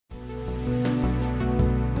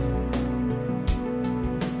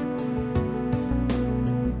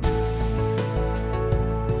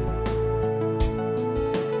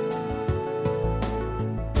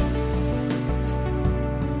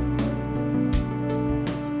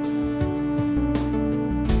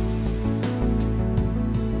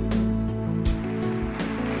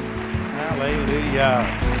Hallelujah.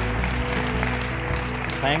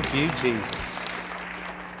 Thank you, Jesus.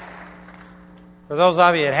 For those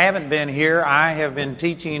of you that haven't been here, I have been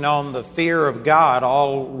teaching on the fear of God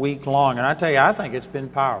all week long. And I tell you, I think it's been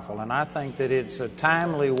powerful. And I think that it's a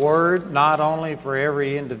timely word, not only for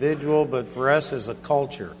every individual, but for us as a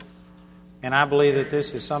culture. And I believe that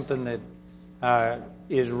this is something that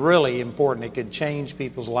is really important. It could change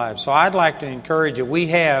people's lives. So I'd like to encourage you. We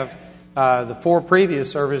have the 4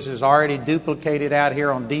 previous services already duplicated out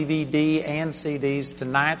here on DVD and CDs.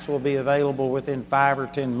 Tonight's will be available within 5 or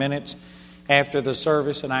 10 minutes after the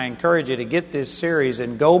service. And I encourage you to get this series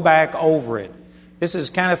and go back over it. This is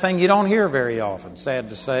the kind of thing you don't hear very often, sad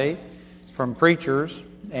to say, from preachers.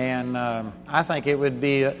 And I think it would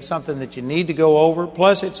be something that you need to go over.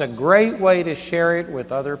 Plus, it's a great way to share it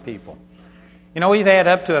with other people. You know, we've had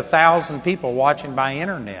up to 1,000 people watching by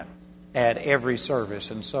internet at every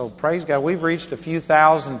service. And so, praise God, we've reached a few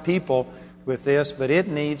thousand people with this, but it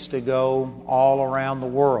needs to go all around the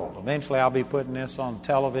world. Eventually, I'll be putting this on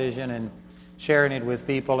television and sharing it with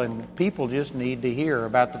people, and people just need to hear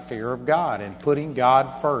about the fear of God and putting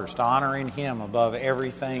God first, honoring Him above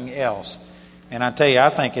everything else. And I tell you, I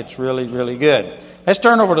think it's really, really good. Let's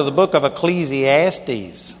turn over to the book of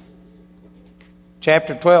Ecclesiastes.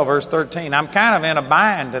 Chapter 12, verse 13. I'm kind of in a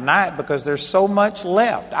bind tonight because there's so much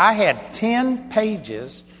left. I had 10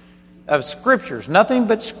 pages of scriptures, nothing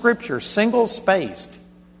but scripture, single-spaced,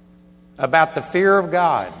 about the fear of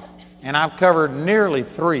God. And I've covered nearly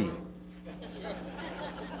 3.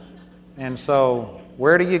 And so,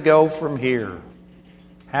 where do you go from here?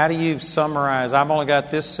 How do you summarize? I've only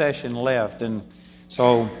got this session left. And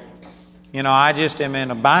so, you know, I just am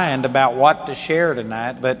in a bind about what to share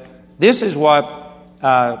tonight. But this is what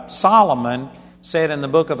Solomon said in the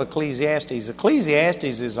book of Ecclesiastes.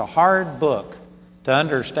 Ecclesiastes is a hard book to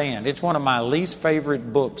understand. It's one of my least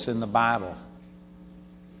favorite books in the Bible.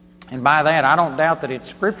 And by that, I don't doubt that it's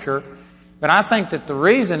Scripture, but I think that the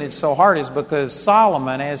reason it's so hard is because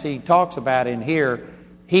Solomon, as he talks about in here,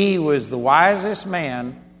 he was the wisest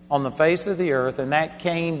man on the face of the earth, and that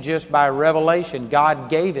came just by revelation. God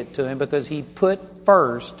gave it to him because he put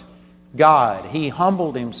first God. He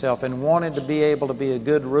humbled himself and wanted to be able to be a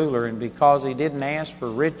good ruler, and because he didn't ask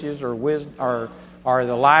for riches or wisdom or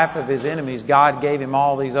the life of his enemies, God gave him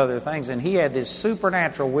all these other things. And he had this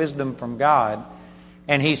supernatural wisdom from God,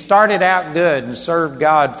 and he started out good and served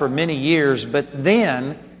God for many years, but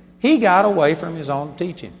then he got away from his own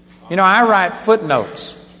teaching. You know, I write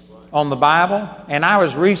footnotes on the Bible, and I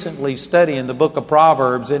was recently studying the book of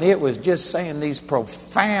Proverbs, and it was just saying these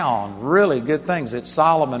profound, really good things that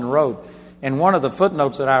Solomon wrote. And one of the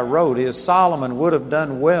footnotes that I wrote is Solomon would have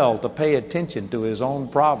done well to pay attention to his own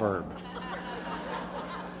proverb.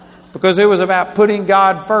 Because it was about putting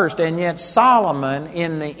God first, and yet Solomon,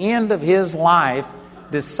 in the end of his life,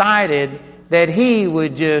 decided that he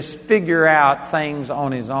would just figure out things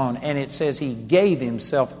on his own. And it says he gave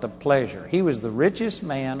himself to pleasure. He was the richest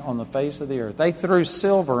man on the face of the earth. They threw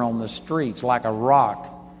silver on the streets like a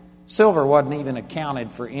rock. Silver wasn't even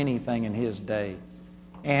accounted for anything in his day.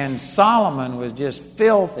 And Solomon was just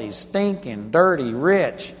filthy, stinking, dirty,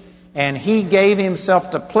 rich. And he gave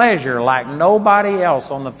himself to pleasure like nobody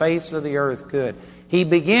else on the face of the earth could. He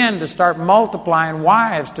began to start multiplying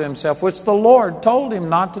wives to himself, which the Lord told him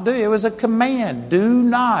not to do. It was a command. Do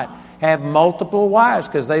not have multiple wives,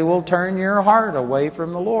 because they will turn your heart away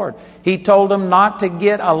from the Lord. He told him not to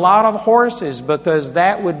get a lot of horses, because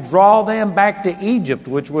that would draw them back to Egypt,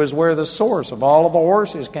 which was where the source of all of the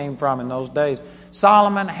horses came from in those days.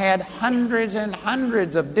 Solomon had hundreds and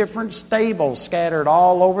hundreds of different stables scattered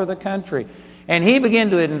all over the country. And he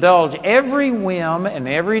began to indulge every whim and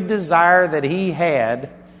every desire that he had.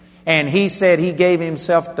 And he said he gave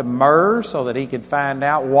himself to myrrh so that he could find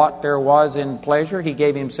out what there was in pleasure. He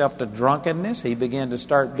gave himself to drunkenness. He began to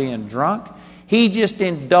start being drunk. He just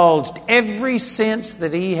indulged every sense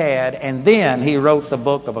that he had. And then he wrote the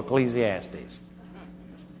book of Ecclesiastes.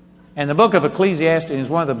 And the book of Ecclesiastes is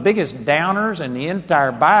one of the biggest downers in the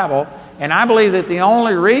entire Bible. And I believe that the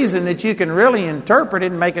only reason that you can really interpret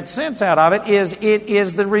it and make sense out of it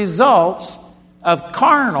is the results of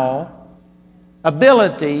carnal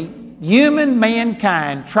ability, human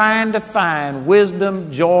mankind trying to find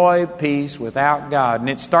wisdom, joy, peace without God. And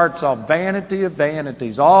it starts off vanity of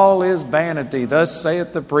vanities. All is vanity, thus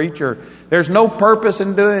saith the preacher. There's no purpose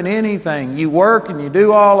in doing anything. You work and you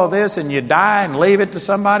do all of this and you die and leave it to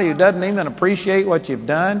somebody who doesn't even appreciate what you've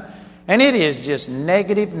done. And it is just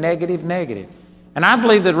negative, negative, negative. And I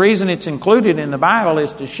believe the reason it's included in the Bible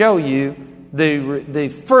is to show you the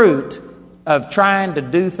fruit of trying to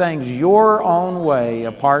do things your own way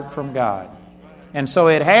apart from God. And so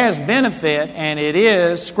it has benefit, and it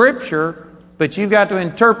is Scripture, but you've got to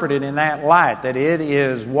interpret it in that light, that it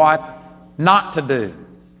is what not to do.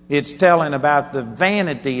 It's telling about the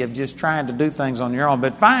vanity of just trying to do things on your own.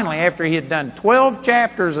 But finally, after he had done 12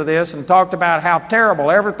 chapters of this and talked about how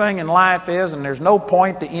terrible everything in life is and there's no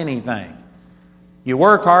point to anything, you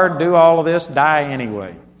work hard, do all of this, die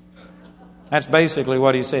anyway. That's basically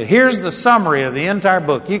what he said. Here's the summary of the entire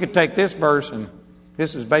book. You could take this verse, and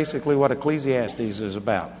this is basically what Ecclesiastes is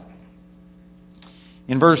about.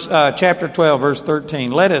 In chapter 12, verse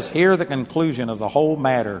 13, let us hear the conclusion of the whole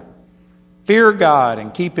matter. Fear God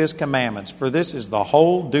and keep His commandments, for this is the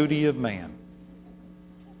whole duty of man.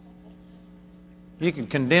 You can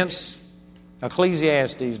condense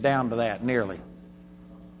Ecclesiastes down to that, nearly.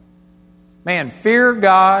 Man, fear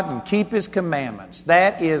God and keep His commandments.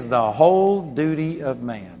 That is the whole duty of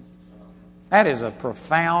man. That is a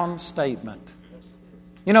profound statement.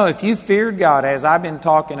 You know, if you feared God, as I've been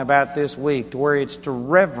talking about this week, to where it's to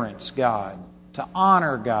reverence God, to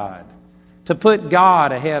honor God, to put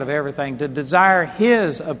God ahead of everything, to desire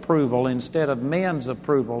His approval instead of men's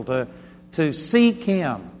approval, to seek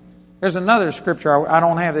Him. There's another scripture, I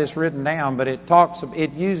don't have this written down, but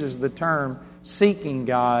it uses the term seeking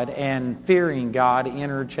God and fearing God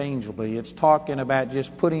interchangeably. It's talking about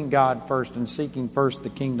just putting God first and seeking first the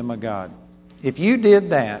kingdom of God. If you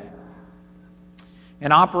did that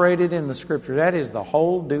and operated in the Scripture, that is the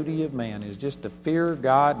whole duty of man, is just to fear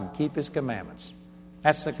God and keep His commandments.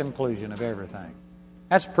 That's the conclusion of everything.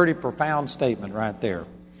 That's a pretty profound statement right there.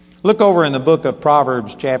 Look over in the book of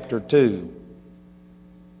Proverbs chapter 2.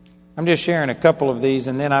 I'm just sharing a couple of these,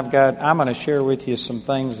 and then I'm going to share with you some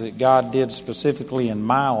things that God did specifically in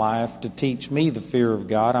my life to teach me the fear of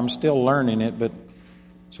God. I'm still learning it, but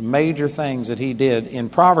some major things that He did. In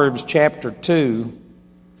Proverbs chapter 2,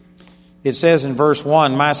 it says in verse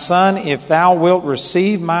 1, my son, if thou wilt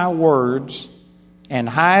receive my words and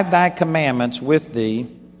hide thy commandments with thee,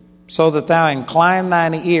 so that thou incline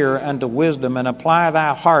thine ear unto wisdom and apply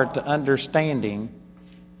thy heart to understanding.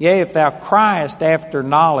 Yea, if thou criest after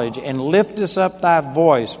knowledge and liftest up thy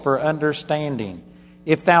voice for understanding,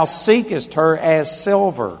 if thou seekest her as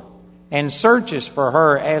silver and searchest for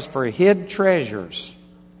her as for hid treasures.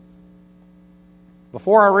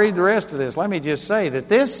 Before I read the rest of this, let me just say that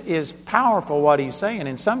this is powerful what he's saying,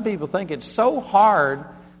 and some people think it's so hard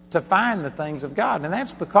to find the things of God. And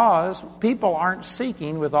that's because people aren't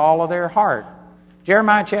seeking with all of their heart.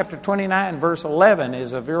 Jeremiah chapter 29 verse 11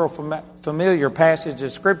 is a very familiar passage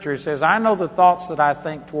of Scripture. It says, I know the thoughts that I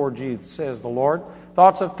think towards you, says the Lord,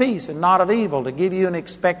 thoughts of peace and not of evil, to give you an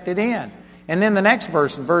expected end. And then the next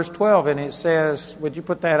verse, in verse 12, and it says, would you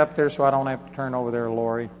put that up there so I don't have to turn over there,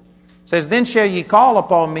 Lori? It says, then shall ye call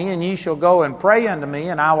upon me, and ye shall go and pray unto me,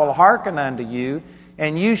 and I will hearken unto you.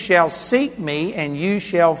 And you shall seek me, and you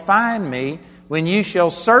shall find me, when you shall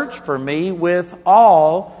search for me with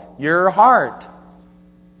all your heart.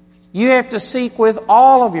 You have to seek with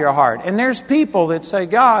all of your heart. And there's people that say,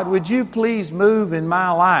 God, would you please move in my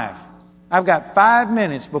life? I've got 5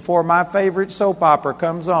 minutes before my favorite soap opera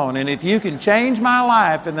comes on. And if you can change my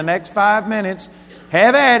life in the next 5 minutes,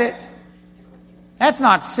 have at it. That's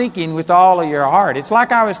not seeking with all of your heart. It's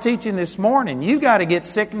like I was teaching this morning. You got to get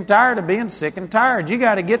sick and tired of being sick and tired. You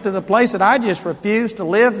got to get to the place that I just refuse to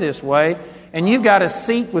live this way, and you've got to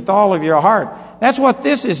seek with all of your heart. That's what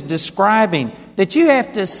this is describing, that you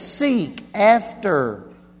have to seek after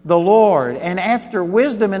the Lord and after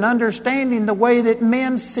wisdom and understanding the way that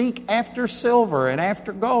men seek after silver and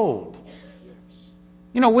after gold.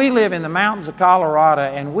 You know, we live in the mountains of Colorado,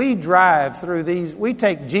 and we drive through these, we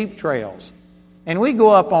take Jeep trails. And we go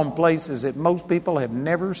up on places that most people have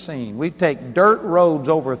never seen. We take dirt roads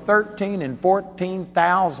over 13 and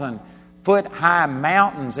 14,000 foot high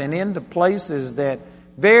mountains and into places that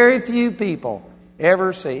very few people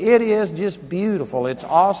ever see. It is just beautiful. It's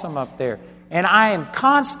awesome up there. And I am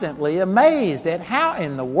constantly amazed at how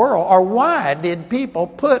in the world, or why did people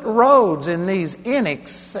put roads in these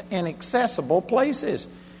inaccessible places?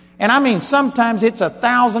 And I mean, sometimes it's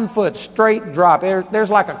 1,000-foot straight drop. There's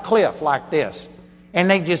like a cliff like this. And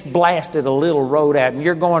they just blasted a little road out. And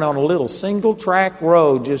you're going on a little single-track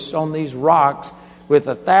road just on these rocks with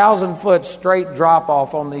 1,000-foot straight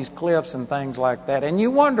drop-off on these cliffs and things like that. And you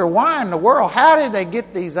wonder, why in the world? How did they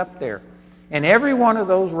get these up there? And every one of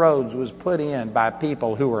those roads was put in by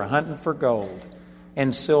people who were hunting for gold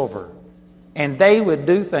and silver. And they would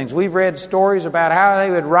do things. We've read stories about how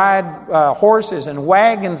they would ride horses and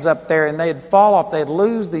wagons up there, and they'd fall off. They'd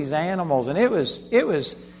lose these animals. And it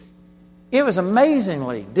was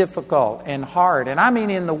amazingly difficult and hard. And I mean,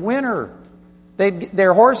 in the winter,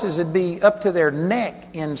 Their horses would be up to their neck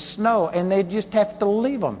in snow, and they'd just have to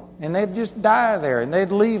leave them. And they'd just die there, and they'd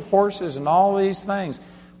leave horses and all these things.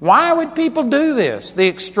 Why would people do this? The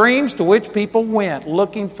extremes to which people went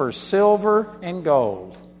looking for silver and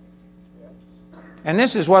gold. And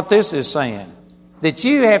this is what this is saying, that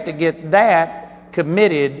you have to get that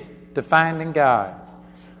committed to finding God.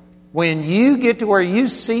 When you get to where you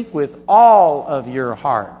seek with all of your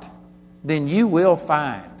heart, then you will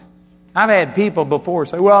find. I've had people before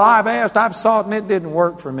say, well, I've asked, I've sought, and it didn't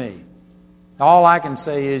work for me. All I can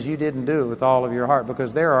say is you didn't do it with all of your heart,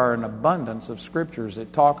 because there are an abundance of scriptures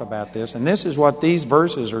that talk about this. And this is what these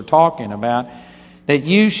verses are talking about, that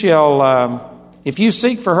you shall, if you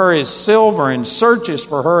seek for her as silver and searchest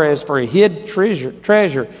for her as for a hid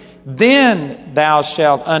treasure, then thou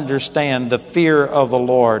shalt understand the fear of the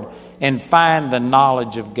Lord and find the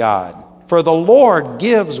knowledge of God. For the Lord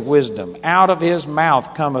gives wisdom. Out of his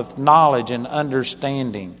mouth cometh knowledge and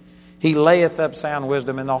understanding. He layeth up sound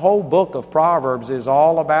wisdom. And the whole book of Proverbs is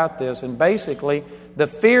all about this. And basically, the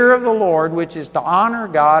fear of the Lord, which is to honor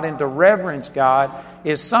God and to reverence God,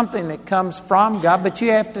 is something that comes from God, but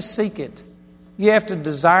you have to seek it. You have to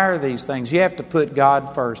desire these things. You have to put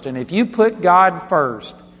God first. And if you put God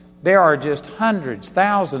first, there are just hundreds,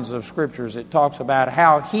 thousands of scriptures that talks about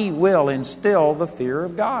how He will instill the fear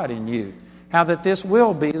of God in you. How that this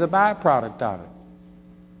will be the byproduct of it.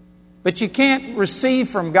 But you can't receive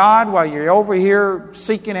from God while you're over here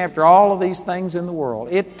seeking after all of these things in the world.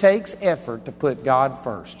 It takes effort to put God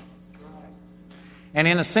first. And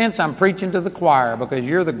in a sense, I'm preaching to the choir, because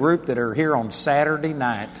you're the group that are here on Saturday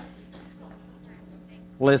night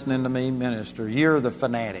listening to me minister. You're the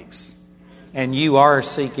fanatics. And you are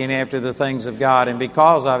seeking after the things of God. And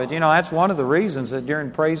because of it, that's one of the reasons that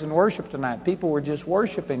during praise and worship tonight, people were just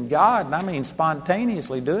worshiping God. And I mean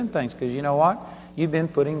spontaneously doing things. Because you know what? You've been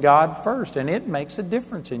putting God first. And it makes a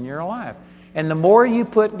difference in your life. And the more you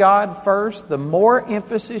put God first, the more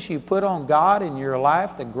emphasis you put on God in your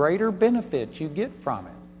life, the greater benefits you get from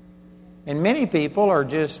it. And many people are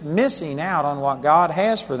just missing out on what God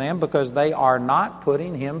has for them because they are not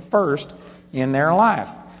putting Him first in their life.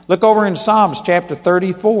 Look over in Psalms chapter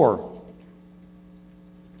 34.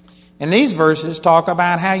 And these verses talk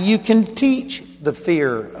about how you can teach the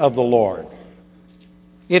fear of the Lord.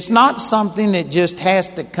 It's not something that just has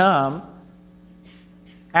to come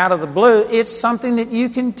out of the blue. It's something that you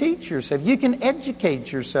can teach yourself. You can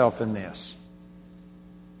educate yourself in this.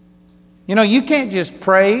 You can't just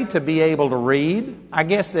pray to be able to read. I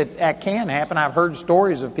guess that can happen. I've heard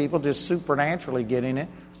stories of people just supernaturally getting it.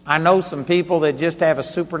 I know some people that just have a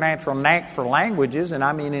supernatural knack for languages, and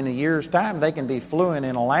I mean in a year's time they can be fluent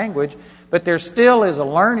in a language, but there still is a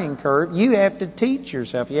learning curve. You have to teach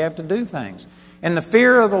yourself. You have to do things. And the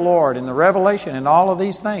fear of the Lord and the revelation and all of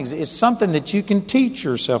these things, it's something that you can teach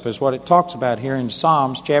yourself, is what it talks about here in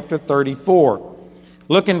Psalms chapter 34.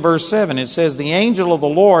 Look in verse 7. It says, the angel of the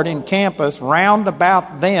Lord encampeth round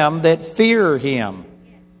about them that fear Him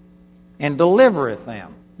and delivereth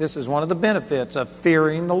them. This is one of the benefits of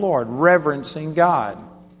fearing the Lord, reverencing God.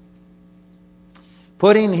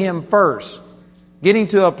 Putting Him first. Getting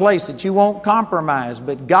to a place that you won't compromise,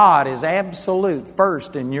 but God is absolute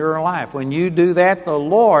first in your life. When you do that, the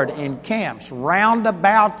Lord encamps round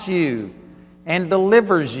about you and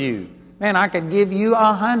delivers you. Man, I could give you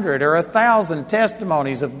 100 or 1,000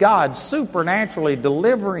 testimonies of God supernaturally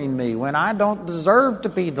delivering me when I don't deserve to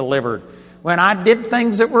be delivered, when I did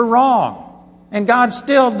things that were wrong. And God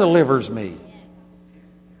still delivers me.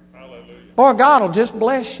 Boy, God will just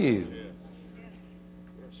bless you.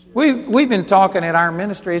 We've been talking at our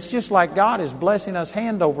ministry. It's just like God is blessing us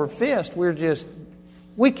hand over fist.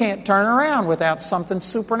 We can't turn around without something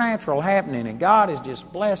supernatural happening. And God is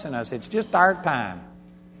just blessing us. It's just our time.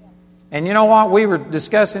 And you know what? We were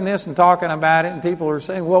discussing this and talking about it, and people were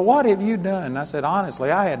saying, well, what have you done? And I said,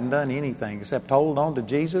 honestly, I hadn't done anything except hold on to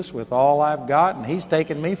Jesus with all I've got, and He's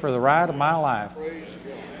taken me for the ride of my life.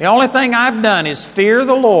 The only thing I've done is fear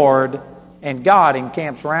the Lord, and God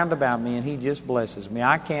encamps round about me, and He just blesses me.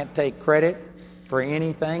 I can't take credit for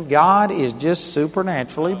anything. God is just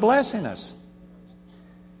supernaturally blessing us.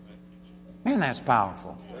 Man, that's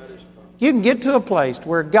powerful. You can get to a place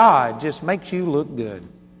where God just makes you look good.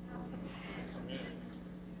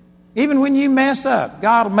 Even when you mess up,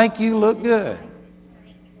 God will make you look good.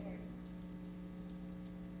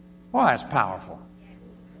 Well, that's powerful.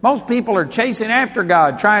 Most people are chasing after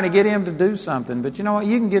God, trying to get Him to do something. But you know what?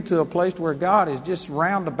 You can get to a place where God is just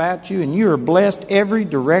round about you and you are blessed every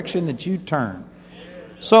direction that you turn.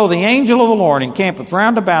 So the angel of the Lord encampeth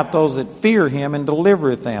round about those that fear him and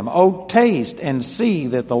delivereth them. O taste and see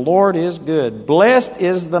that the Lord is good. Blessed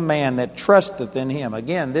is the man that trusteth in him.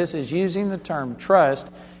 Again, this is using the term trust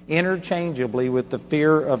interchangeably with the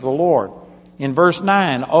fear of the Lord. In verse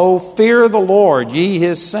 9, O fear the Lord, ye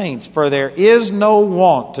his saints, for there is no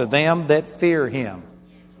want to them that fear him.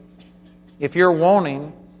 If you're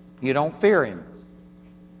wanting, you don't fear him.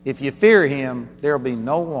 If you fear him, there will be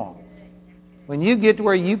no want. When you get to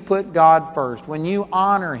where you put God first, when you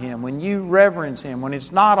honor him, when you reverence him, when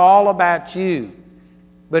it's not all about you,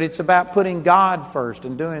 but it's about putting God first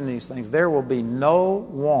and doing these things, there will be no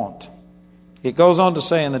want. It goes on to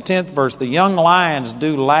say in the 10th verse, the young lions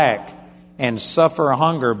do lack and suffer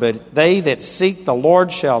hunger, but they that seek the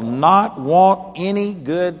Lord shall not want any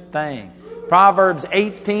good thing. Proverbs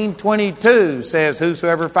 18:22 says,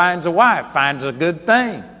 whosoever finds a wife finds a good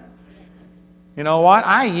thing. You know what?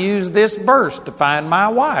 I used this verse to find my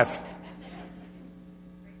wife.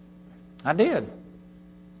 I did.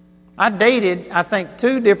 I dated, I think,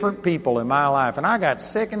 2 different people in my life, and I got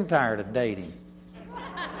sick and tired of dating.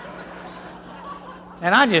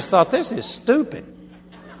 And I just thought, this is stupid.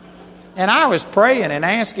 And I was praying and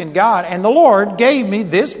asking God, and the Lord gave me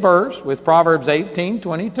this verse with Proverbs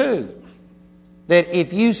 18:22. That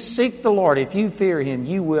if you seek the Lord, if you fear him,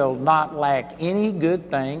 you will not lack any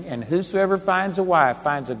good thing. And whosoever finds a wife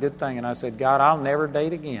finds a good thing. And I said, God, I'll never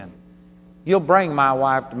date again. You'll bring my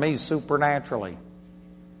wife to me supernaturally.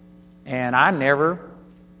 And I never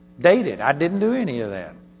dated. I didn't do any of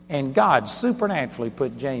that. And God supernaturally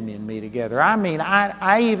put Jamie and me together. I mean,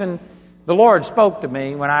 the Lord spoke to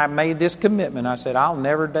me when I made this commitment. I said, I'll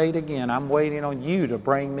never date again. I'm waiting on you to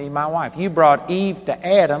bring me my wife. You brought Eve to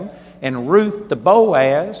Adam and Ruth to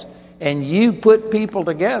Boaz, and you put people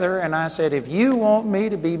together. And I said, if you want me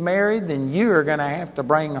to be married, then you're going to have to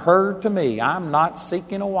bring her to me. I'm not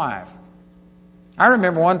seeking a wife. I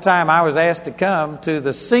remember one time I was asked to come to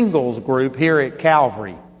the singles group here at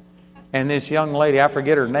Calvary. And this young lady, I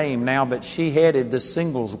forget her name now, but she headed the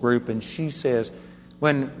singles group, and she says,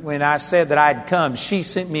 when I said that I'd come, she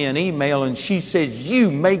sent me an email and she says, you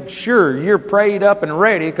make sure you're prayed up and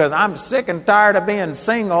ready, because I'm sick and tired of being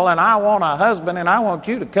single and I want a husband, and I want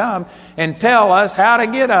you to come and tell us how to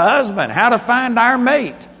get a husband, how to find our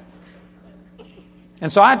mate.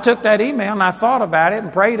 And so I took that email and I thought about it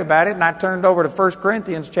and prayed about it, and I turned over to 1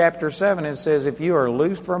 Corinthians chapter 7. It says, if you are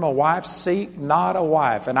loosed from a wife, seek not a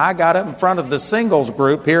wife. And I got up in front of the singles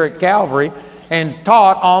group here at Calvary and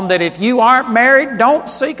taught on that if you aren't married, don't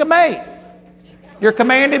seek a mate. You're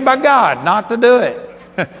commanded by God not to do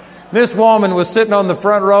it. This woman was sitting on the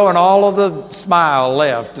front row, and all of the smile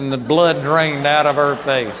left and the blood drained out of her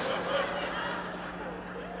face.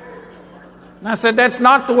 And I said, that's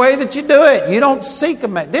not the way that you do it. You don't seek a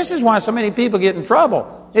mate. This is why so many people get in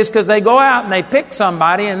trouble. It's because they go out and they pick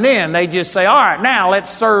somebody, and then they just say, all right, now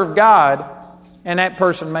let's serve God. And that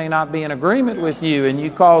person may not be in agreement with you, and you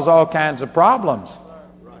cause all kinds of problems.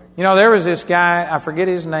 You know, there was this guy, I forget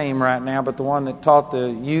his name right now, but the one that taught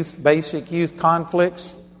the basic youth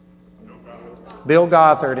conflicts. Bill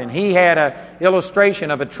Gothard. And he had an illustration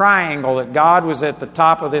of a triangle, that God was at the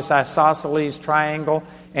top of this isosceles triangle,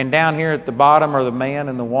 and down here at the bottom are the man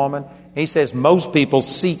and the woman. He says most people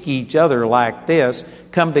seek each other like this,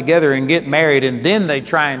 come together and get married, and then they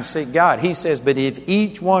try and seek God. He says, but if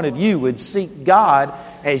each one of you would seek God,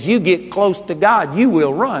 as you get close to God, you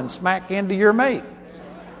will run smack into your mate.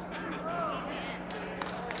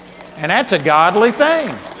 And that's a godly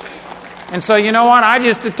thing. And so you know what? I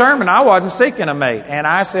just determined I wasn't seeking a mate. And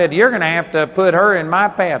I said, you're going to have to put her in my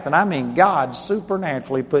path. And I mean, God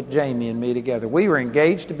supernaturally put Jamie and me together. We were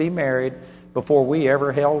engaged to be married before we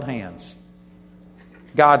ever held hands.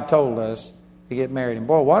 God told us to get married. And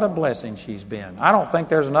boy, what a blessing she's been. I don't think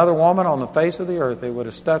there's another woman on the face of the earth that would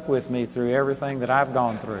have stuck with me through everything that I've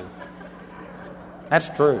gone through. That's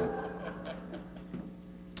true.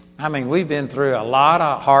 I mean, we've been through a lot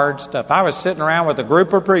of hard stuff. I was sitting around with a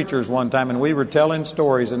group of preachers one time, and we were telling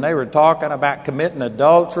stories, and they were talking about committing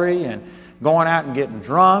adultery and going out and getting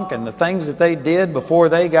drunk and the things that they did before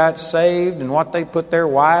they got saved and what they put their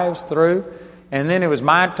wives through. And then it was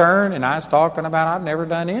my turn, and I was talking about I've never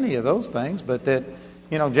done any of those things, but that,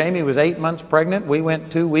 you know, Jamie was 8 months pregnant. We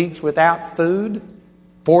went 2 weeks without food,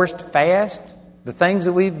 forced fast, the things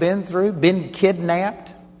that we've been through, been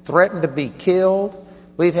kidnapped, threatened to be killed.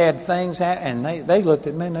 We've had things happen, and they looked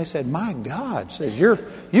at me and they said, my God, says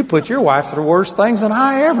you put your wife through worse things than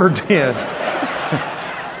I ever did.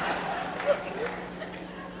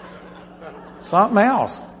 Something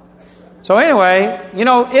else. So anyway, you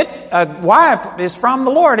know, it's a wife is from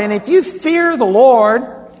the Lord. And if you fear the Lord,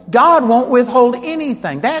 God won't withhold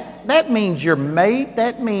anything. That means your mate.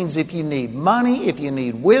 That means if you need money, if you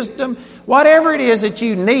need wisdom, whatever it is that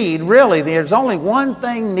you need, really, there's only one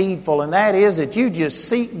thing needful, and that is that you just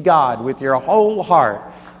seek God with your whole heart.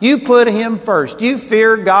 You put Him first. You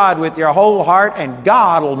fear God with your whole heart, and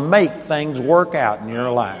God will make things work out in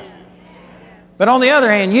your life. But on the other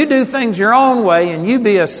hand, you do things your own way, and you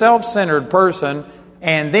be a self-centered person,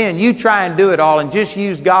 and then you try and do it all and just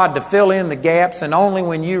use God to fill in the gaps, and only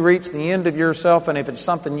when you reach the end of yourself, and if it's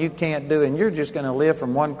something you can't do, and you're just going to live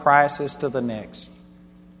from one crisis to the next.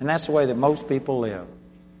 And that's the way that most people live.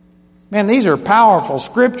 Man, these are powerful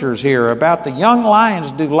scriptures here about the young lions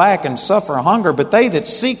do lack and suffer hunger, but they that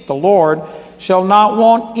seek the Lord shall not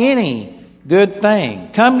want any good thing.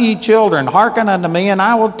 Come ye children, hearken unto me, and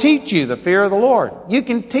I will teach you the fear of the Lord. You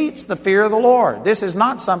can teach the fear of the Lord. This is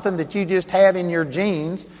not something that you just have in your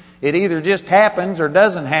genes. It either just happens or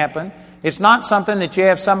doesn't happen. It's not something that you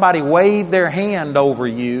have somebody wave their hand over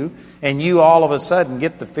you and you all of a sudden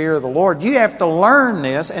get the fear of the Lord. You have to learn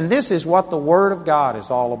this, and this is what the Word of God is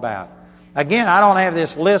all about. Again, I don't have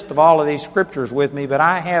this list of all of these scriptures with me, but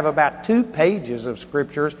I have about 2 pages of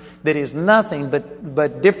scriptures that is nothing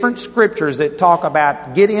but different scriptures that talk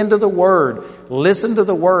about get into the Word, listen to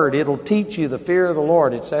the Word, it'll teach you the fear of the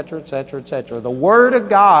Lord, etc., etc., etc. The Word of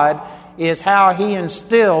God is how He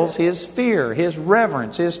instills His fear, His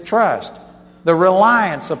reverence, His trust, the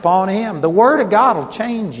reliance upon Him. The Word of God will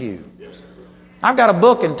change you. I've got a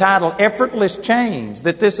book entitled Effortless Change,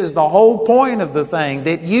 that this is the whole point of the thing,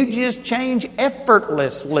 that you just change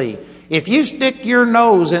effortlessly. If you stick your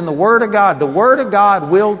nose in the Word of God, the Word of God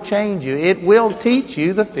will change you. It will teach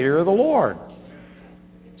you the fear of the Lord.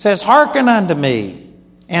 It says, hearken unto me,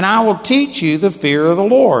 and I will teach you the fear of the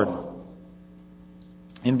Lord.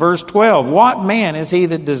 In verse 12, what man is he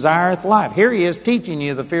that desireth life? Here he is teaching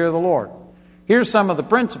you the fear of the Lord. Here's some of the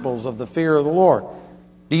principles of the fear of the Lord.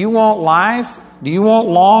 Do you want life? Do you want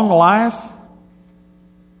long life?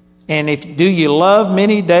 And do you love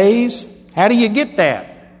many days? How do you get that?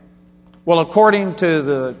 Well, according to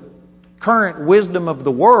the current wisdom of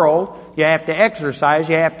the world, you have to exercise,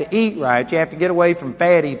 you have to eat right, you have to get away from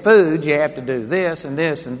fatty foods, you have to do this and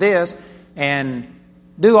this and this, and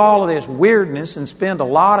do all of this weirdness and spend a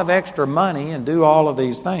lot of extra money and do all of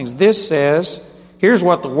these things. This says, here's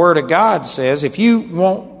what the Word of God says, if you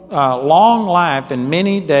want long life and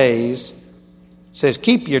many days, says,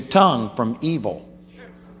 keep your tongue from evil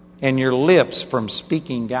and your lips from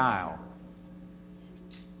speaking guile.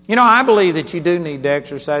 You know, I believe that you do need to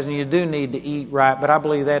exercise and you do need to eat right, but I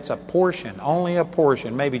believe that's a portion, only a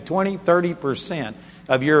portion. Maybe 20-30%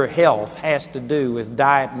 of your health has to do with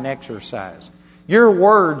diet and exercise. Your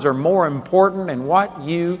words are more important than what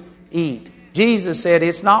you eat. Jesus said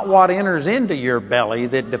it's not what enters into your belly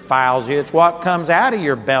that defiles you, it's what comes out of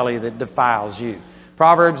your belly that defiles you.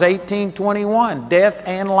 Proverbs 18:21, death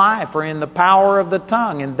and life are in the power of the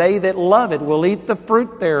tongue, and they that love it will eat the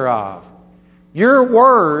fruit thereof. Your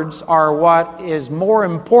words are what is more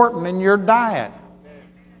important than your diet.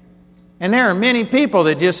 And there are many people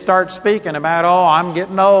that just start speaking about, oh, I'm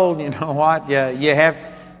getting old, you know what,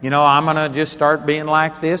 I'm going to just start being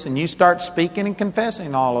like this, and you start speaking and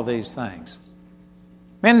confessing all of these things.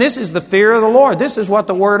 Man, this is the fear of the Lord. This is what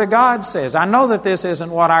the Word of God says. I know that this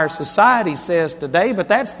isn't what our society says today, but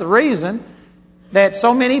that's the reason that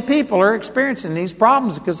so many people are experiencing these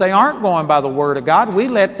problems, because they aren't going by the Word of God. We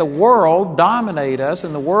let the world dominate us,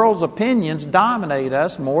 and the world's opinions dominate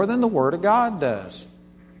us more than the Word of God does.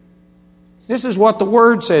 This is what the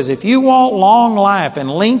Word says. If you want long life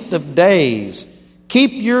and length of days,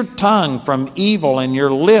 keep your tongue from evil and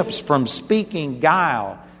your lips from speaking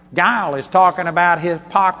guile. Guile is talking about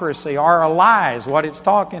hypocrisy or a lie is what it's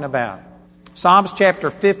talking about. Psalms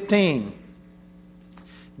chapter 15,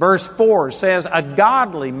 verse 4 says, a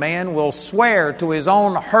godly man will swear to his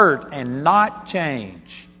own hurt and not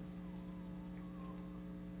change.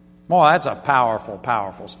 Boy, that's a powerful,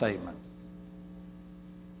 powerful statement.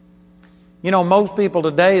 You know, most people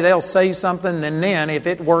today, they'll say something, and then if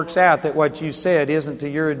it works out that what you said isn't to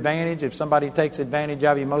your advantage, if somebody takes advantage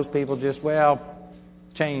of you, most people just,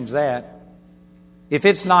 change that. If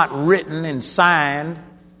it's not written and signed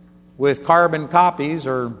with carbon copies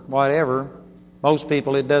or whatever, most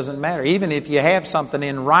people it doesn't matter. Even if you have something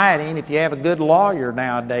in writing, if you have a good lawyer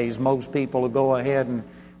nowadays, most people will go ahead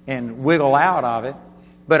and wiggle out of it.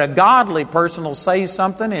 But a godly person will say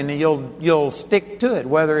something and you'll stick to it,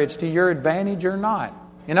 whether it's to your advantage or not.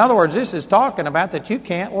 In other words, this is talking about that you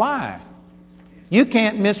can't lie. You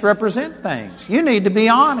can't misrepresent things. You need to be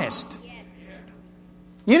honest.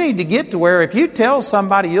 You need to get to where if you tell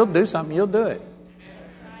somebody you'll do something, you'll do it.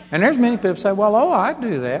 And there's many people say, well, I'd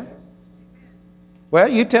do that. Well,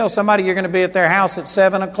 you tell somebody you're going to be at their house at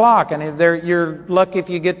 7 o'clock, and you're lucky if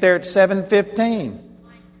you get there at 7:15.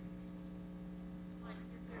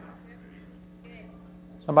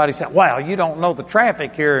 Somebody said, well, you don't know the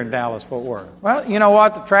traffic here in Dallas-Fort Worth. Well, you know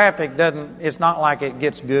what? The traffic it's not like it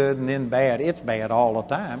gets good and then bad. It's bad all the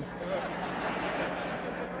time.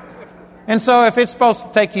 And so if it's supposed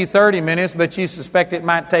to take you 30 minutes, but you suspect it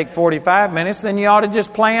might take 45 minutes, then you ought to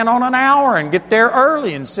just plan on an hour and get there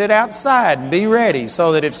early and sit outside and be ready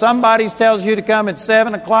so that if somebody tells you to come at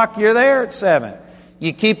 7 o'clock, you're there at 7.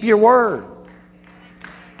 You keep your word.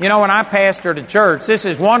 You know, when I pastored a church, this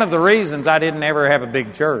is one of the reasons I didn't ever have a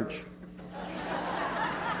big church.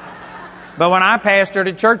 But when I pastored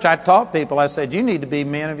a church, I taught people, I said, you need to be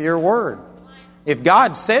men of your word. If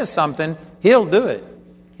God says something, He'll do it.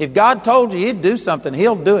 If God told you He'd do something,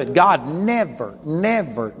 He'll do it. God never,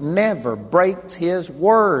 never, never breaks His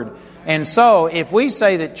word. And so if we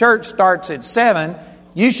say that church starts at 7,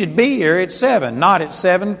 you should be here at 7, not at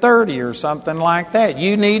 7:30 or something like that.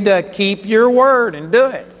 You need to keep your word and do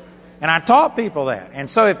it. And I taught people that. And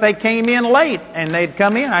so if they came in late and they'd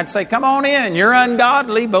come in, I'd say, come on in. You're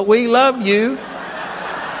ungodly, but we love you.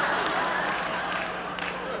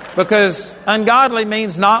 Because ungodly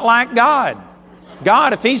means not like God.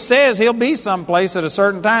 God, if He says He'll be someplace at a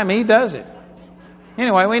certain time, He does it.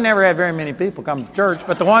 Anyway, we never had very many people come to church,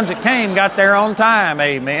 but the ones that came got there on time,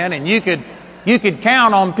 amen. And you could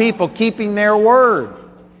count on people keeping their word.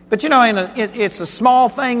 But you know, it's a small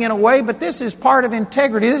thing in a way, but this is part of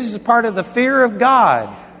integrity. This is part of the fear of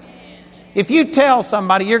God. If you tell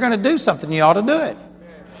somebody you're going to do something, you ought to do it.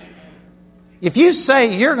 If you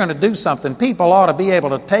say you're going to do something, people ought to be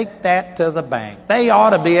able to take that to the bank. They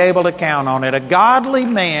ought to be able to count on it. A godly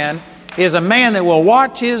man is a man that will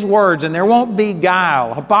watch his words, and there won't be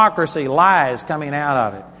guile, hypocrisy, lies coming out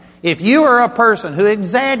of it. If you are a person who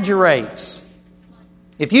exaggerates,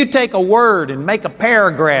 if you take a word and make a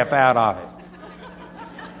paragraph out of it,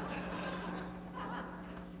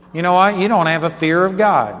 you know what? You don't have a fear of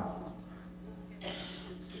God.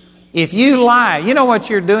 If you lie, you know what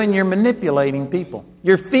you're doing? You're manipulating people.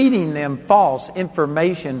 You're feeding them false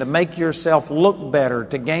information to make yourself look better,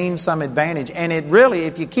 to gain some advantage. And it really,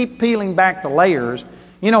 if you keep peeling back the layers,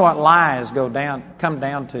 you know what lies come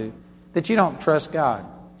down to? That you don't trust God.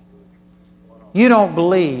 You don't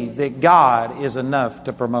believe that God is enough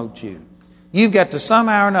to promote you. You've got to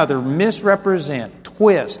somehow or another misrepresent,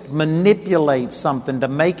 twist, manipulate something to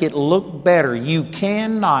make it look better. You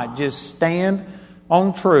cannot just stand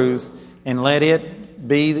on truth and let it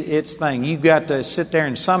be its thing. You've got to sit there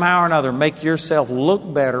and somehow or another make yourself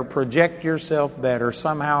look better, project yourself better,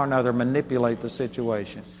 somehow or another manipulate the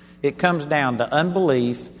situation. It comes down to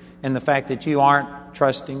unbelief and the fact that you aren't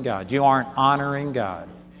trusting God. You aren't honoring God.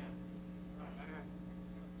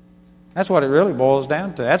 That's what it really boils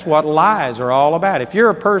down to. That's what lies are all about. If you're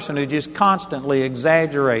a person who just constantly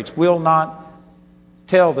exaggerates, will not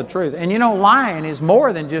tell the truth. And you know, lying is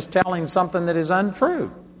more than just telling something that is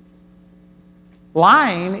untrue.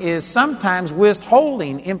 Lying is sometimes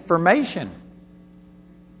withholding information.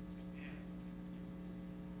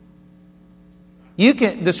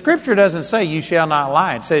 The Scripture doesn't say you shall not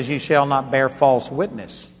lie. It says you shall not bear false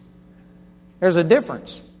witness. There's a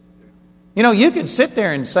difference. You know, you could sit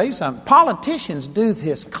there and say something. Politicians do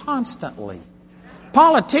this constantly.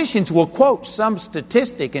 Politicians will quote some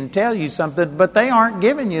statistic and tell you something, but they aren't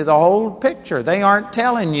giving you the whole picture. They aren't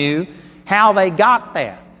telling you how they got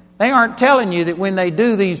that. They aren't telling you that when they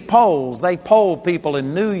do these polls, they poll people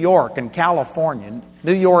in New York and California,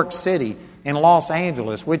 New York City, and Los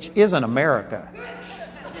Angeles, which isn't America.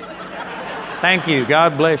 Thank you.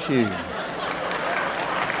 God bless you.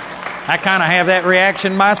 I kind of have that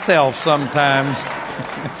reaction myself sometimes.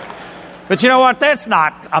 But you know what? That's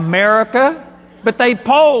not America. But they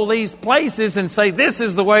poll these places and say, this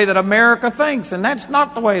is the way that America thinks. And that's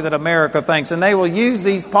not the way that America thinks. And they will use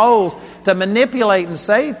these polls to manipulate and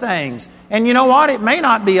say things. And you know what? It may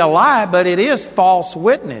not be a lie, but it is false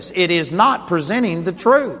witness. It is not presenting the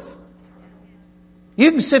truth. You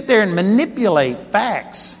can sit there and manipulate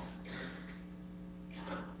facts.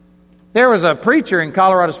 There was a preacher in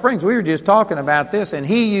Colorado Springs, we were just talking about this, and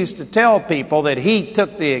he used to tell people that he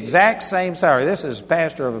took the exact same salary. This is a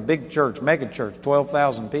pastor of a big church, mega church,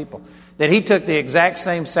 12,000 people. That he took the exact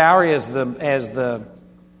same salary as the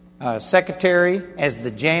secretary, as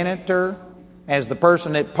the janitor, as the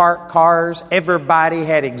person that parked cars. Everybody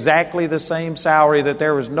had exactly the same salary, that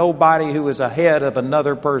there was nobody who was ahead of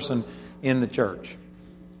another person in the church.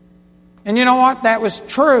 And you know what? That was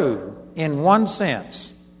true in one sense.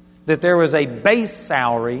 That there was a base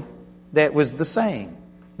salary that was the same.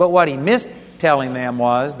 But what he missed telling them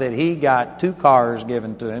was that he got 2 cars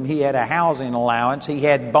given to him. He had a housing allowance. He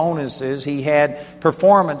had bonuses. He had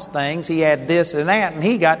performance things. He had this and that. And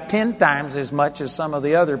he got 10 times as much as some of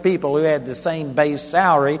the other people who had the same base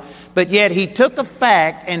salary. But yet he took a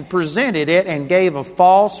fact and presented it and gave a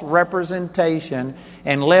false representation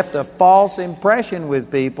and left a false impression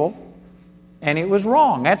with people. And it was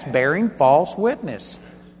wrong. That's bearing false witness.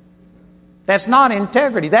 That's not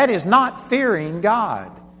integrity. That is not fearing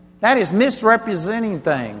God. That is misrepresenting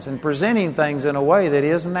things and presenting things in a way that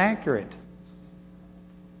isn't accurate.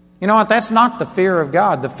 You know what? That's not the fear of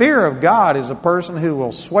God. The fear of God is a person who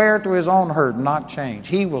will swear to his own hurt and not change.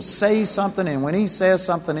 He will say something, and when he says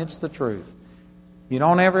something, it's the truth. You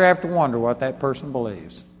don't ever have to wonder what that person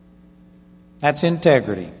believes. That's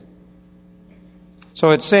integrity.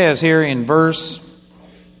 So it says here in verse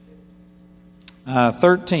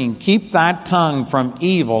 13, keep thy tongue from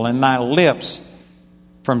evil and thy lips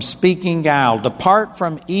from speaking guile. Depart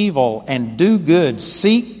from evil and do good.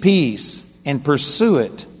 Seek peace and pursue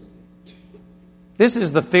it. This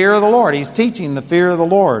is the fear of the Lord. He's teaching the fear of the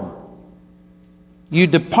Lord. You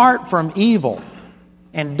depart from evil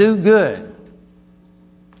and do good.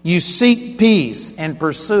 You seek peace and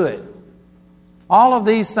pursue it. All of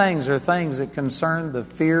these things are things that concern the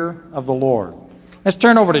fear of the Lord. Let's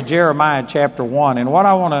turn over to Jeremiah chapter 1. And what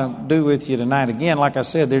I want to do with you tonight, again, like I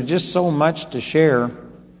said, there's just so much to share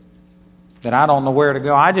that I don't know where to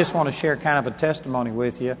go. I just want to share kind of a testimony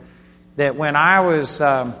with you that when I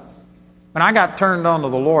got turned on to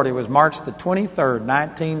the Lord, it was March the 23rd,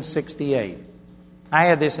 1968. I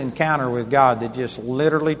had this encounter with God that just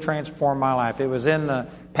literally transformed my life. It was in the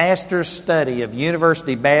pastor's study of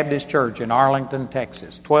University Baptist Church in Arlington,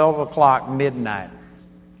 Texas, 12 o'clock midnight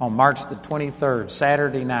on March the 23rd,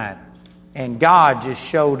 Saturday night. And God just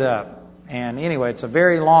showed up. And anyway, it's a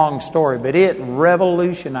very long story, but it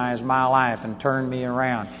revolutionized my life and turned me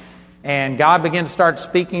around. And God began to start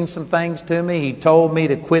speaking some things to me. He told me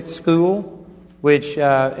to quit school, which,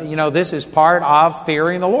 this is part of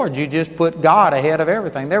fearing the Lord. You just put God ahead of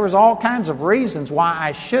everything. There was all kinds of reasons why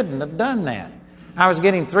I shouldn't have done that. I was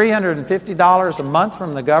getting $350 a month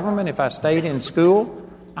from the government if I stayed in school.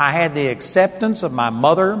 I had the acceptance of my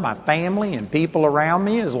mother, my family, and people around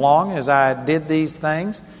me as long as I did these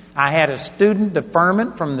things. I had a student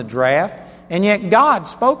deferment from the draft, and yet God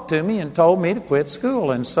spoke to me and told me to quit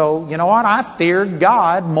school. And so, you know what? I feared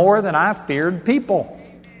God more than I feared people.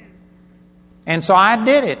 And so I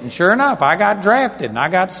did it, and sure enough, I got drafted, and I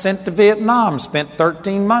got sent to Vietnam, spent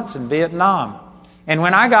 13 months in Vietnam. And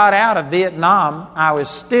when I got out of Vietnam, I was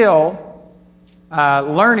still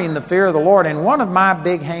learning the fear of the Lord. And one of my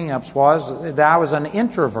big hang-ups was that I was an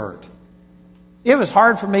introvert. It was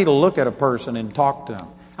hard for me to look at a person and talk to them.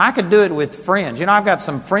 I could do it with friends. You know, I've got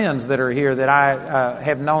some friends that are here that I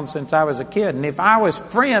have known since I was a kid. And if I was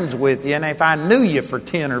friends with you, and if I knew you for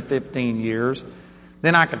 10 or 15 years,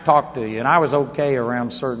 then I could talk to you. And I was okay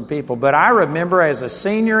around certain people. But I remember as a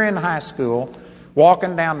senior in high school,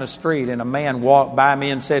 walking down the street, and a man walked by me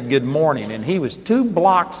and said, "Good morning." And he was 2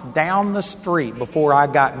 blocks down the street before I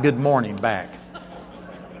got good morning back.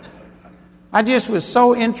 I just was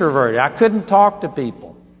so introverted. I couldn't talk to people.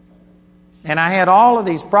 And I had all of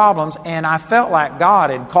these problems, and I felt like God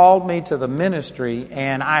had called me to the ministry,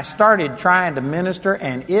 and I started trying to minister,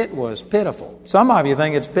 and it was pitiful. Some of you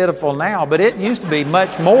think it's pitiful now, but it used to be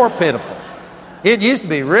much more pitiful. It used to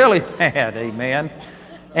be really bad, amen.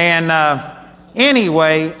 And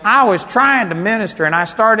anyway, I was trying to minister, and I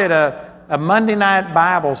started a Monday night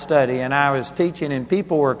Bible study, and I was teaching, and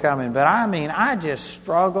people were coming. But I just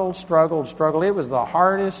struggled. It was the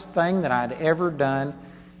hardest thing that I'd ever done.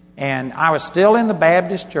 And I was still in the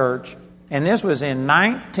Baptist church, and this was in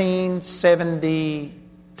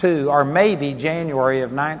 1972, or maybe January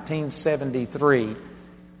of 1973.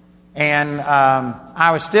 And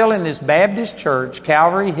I was still in this Baptist church,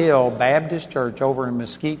 Calvary Hill Baptist Church over in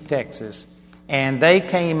Mesquite, Texas. And they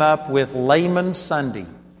came up with Layman Sunday.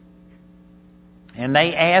 And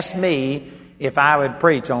they asked me if I would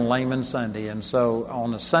preach on Layman Sunday. And so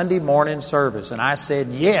on a Sunday morning service, and I said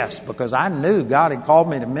yes, because I knew God had called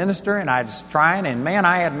me to minister, and I was trying, and man,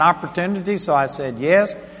 I had an opportunity, so I said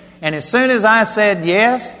yes. And as soon as I said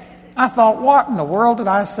yes, I thought, what in the world did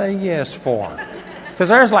I say yes for? Because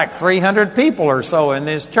there's like 300 people or so in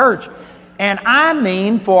this church. And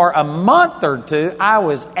for a month or two, I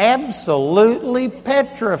was absolutely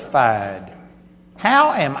petrified.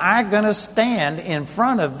 How am I going to stand in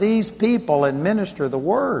front of these people and minister the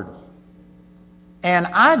Word? And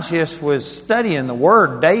I just was studying the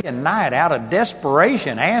Word day and night out of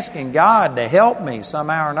desperation, asking God to help me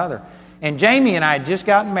somehow or another. And Jamie and I had just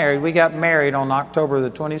gotten married. We got married on October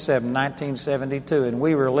the 27th, 1972. And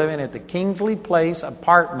we were living at the Kingsley Place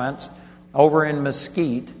Apartments over in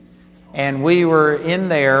Mesquite. And we were in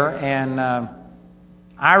there, and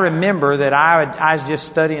I remember that I was just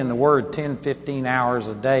studying the Word 10, 15 hours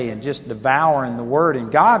a day and just devouring the Word.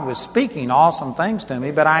 And God was speaking awesome things to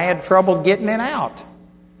me, but I had trouble getting it out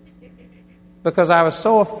because I was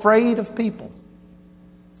so afraid of people.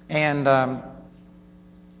 And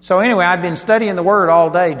so anyway, I'd been studying the Word all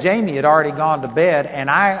day. Jamie had already gone to bed, and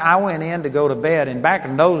I went in to go to bed. And back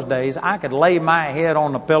in those days, I could lay my head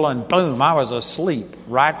on the pillow and boom, I was asleep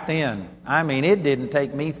right then. I mean, it didn't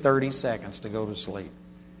take me 30 seconds to go to sleep.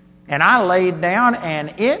 And I laid down,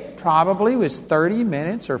 and it probably was 30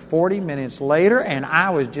 minutes or 40 minutes later, and I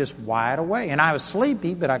was just wide awake. And I was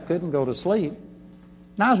sleepy, but I couldn't go to sleep.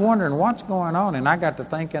 And I was wondering what's going on, and I got to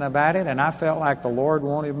thinking about it, and I felt like the Lord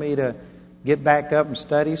wanted me to get back up and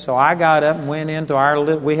study. So I got up and went into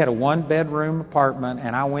we had a one-bedroom apartment,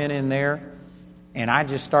 and I went in there, and I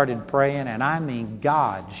just started praying, and I mean,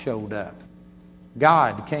 God showed up.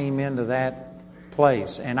 God came into that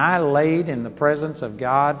place, and I laid in the presence of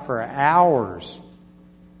God for hours.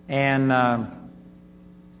 And I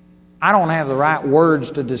don't have the right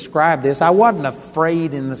words to describe this. I wasn't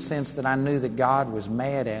afraid in the sense that I knew that God was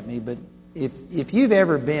mad at me, but if you've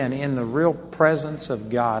ever been in the real presence of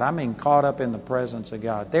God, I mean caught up in the presence of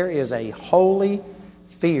God, there is a holy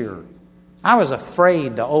fear. I was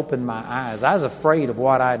afraid to open my eyes. I was afraid of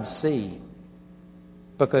what I'd see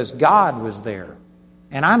because God was there.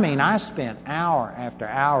 And I mean, I spent hour after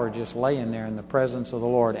hour just laying there in the presence of the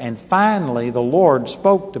Lord. And finally, the Lord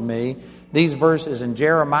spoke to me these verses in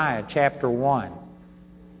Jeremiah chapter 1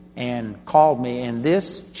 and called me. And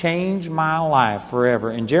this changed my life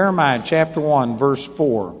forever. In Jeremiah chapter 1, verse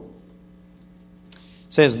 4, it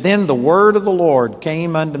says, "Then the word of the Lord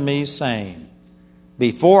came unto me, saying,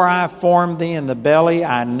 Before I formed thee in the belly,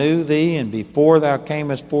 I knew thee, and before thou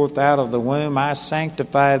camest forth out of the womb, I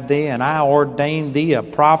sanctified thee, and I ordained thee a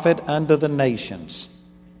prophet unto the nations.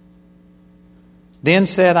 Then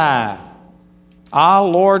said I, Ah,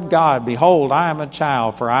 Lord God, behold, I am a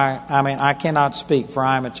child, I cannot speak, for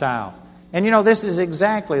I am a child." And you know, this is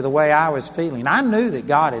exactly the way I was feeling. I knew that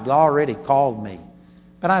God had already called me.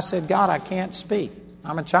 But I said, God, I can't speak.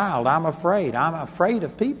 I'm a child. I'm afraid. I'm afraid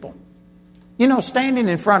of people. You know, standing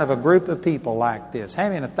in front of a group of people like this,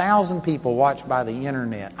 having 1,000 people watch by the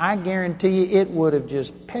internet, I guarantee you it would have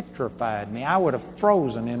just petrified me. I would have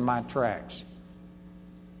frozen in my tracks.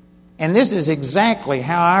 And this is exactly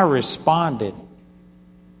how I responded.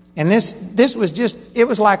 And this was just, it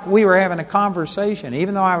was like we were having a conversation.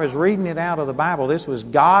 Even though I was reading it out of the Bible, this was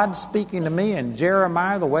God speaking to me, and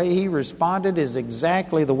Jeremiah, the way he responded is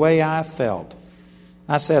exactly the way I felt.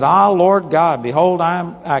 I said, Ah, Lord God, behold,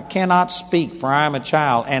 I cannot speak, for I am a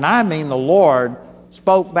child. And I mean, the Lord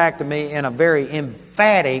spoke back to me in a very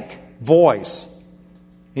emphatic voice.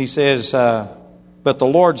 He says, But the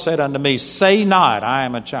Lord said unto me, Say not, I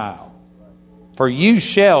am a child. For you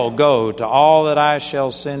shall go to all that I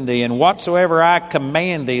shall send thee, and whatsoever I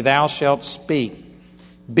command thee, thou shalt speak.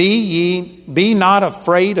 Be not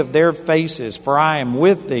afraid of their faces, for I am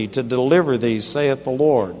with thee to deliver thee, saith the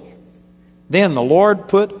Lord. Then the Lord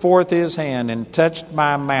put forth his hand and touched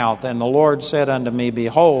my mouth, and the Lord said unto me,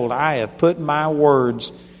 Behold, I have put my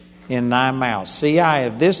words in thy mouth. See, I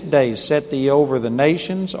have this day set thee over the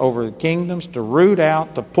nations, over the kingdoms, to root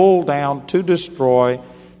out, to pull down, to destroy,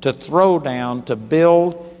 to throw down, to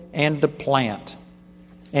build, and to plant.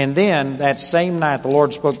 And then that same night the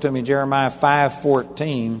Lord spoke to me, Jeremiah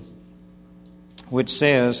 5:14, which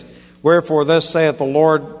says, Wherefore thus saith the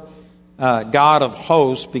Lord God of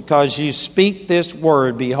hosts, because ye speak this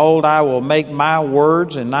word, behold, I will make my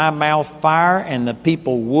words in thy mouth fire, and the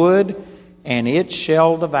people wood, and it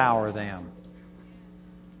shall devour them.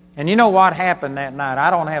 And you know what happened that night?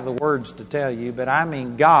 I don't have the words to tell you, but I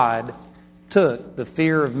mean, God took the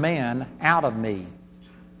fear of man out of me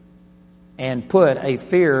and put a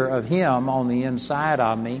fear of Him on the inside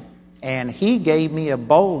of me, and He gave me a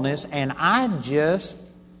boldness, and I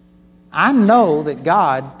know that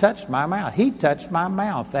God touched my mouth. He touched my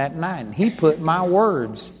mouth that night, and He put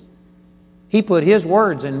His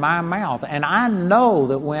words in my mouth. And I know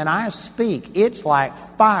that when I speak, it's like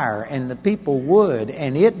fire and the people wood,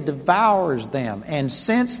 and it devours them. And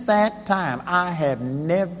since that time, I have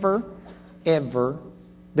never, ever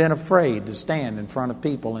been afraid to stand in front of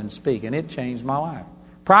people and speak. And it changed my life.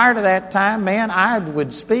 Prior to that time, man, I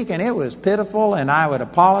would speak and it was pitiful, and I would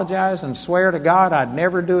apologize and swear to God I'd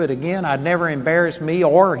never do it again. I'd never embarrass me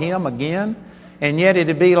or Him again. And yet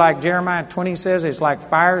it'd be like Jeremiah 20 says, it's like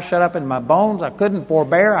fire shut up in my bones. I couldn't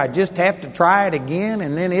forbear. I just have to try it again.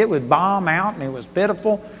 And then it would bomb out, and it was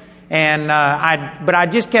pitiful. And but I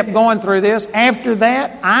just kept going through this. After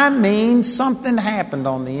that, something happened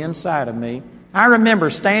on the inside of me. I remember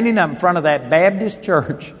standing up in front of that Baptist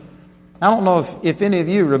church. I don't know if any of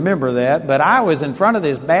you remember that, but I was in front of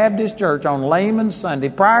this Baptist church on Layman Sunday.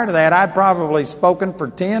 Prior to that, I'd probably spoken for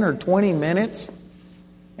 10 or 20 minutes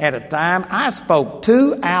at a time. I spoke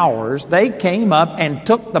 2 hours. They came up and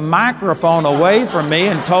took the microphone away from me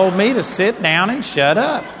and told me to sit down and shut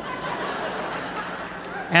up.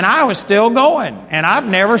 And I was still going, and I've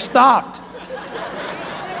never stopped.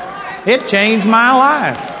 It changed my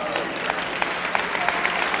life.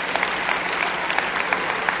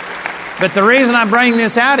 But the reason I bring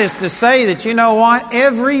this out is to say that, you know what?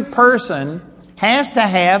 Every person has to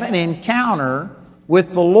have an encounter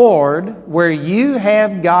with the Lord where you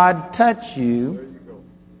have God touch you,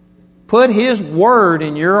 put His Word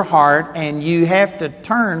in your heart, and you have to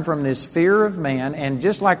turn from this fear of man. And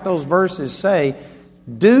just like those verses say,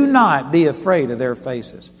 do not be afraid of their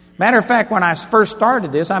faces. Matter of fact, when I first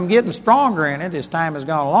started this, I'm getting stronger in it as time has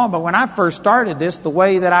gone along, but when I first started this, the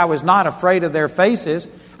way that I was not afraid of their faces,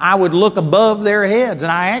 I would look above their heads,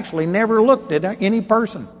 and I actually never looked at any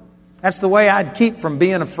person. That's the way I'd keep from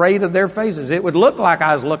being afraid of their faces. It would look like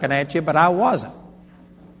I was looking at you, but I wasn't.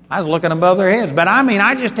 I was looking above their heads. But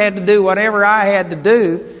I just had to do whatever I had to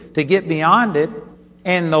do to get beyond it.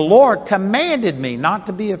 And the Lord commanded me not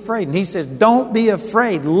to be afraid. And He says, don't be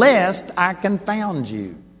afraid lest I confound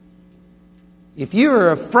you. If you are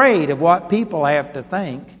afraid of what people have to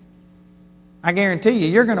think, I guarantee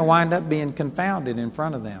you're going to wind up being confounded in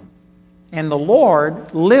front of them. And the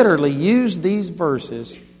Lord literally used these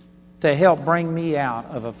verses to help bring me out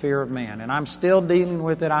of a fear of man. And I'm still dealing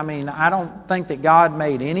with it. I don't think that God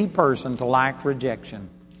made any person to like rejection.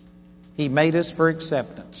 He made us for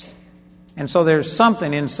acceptance. And so there's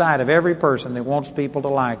something inside of every person that wants people to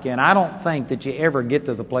like you. And I don't think that you ever get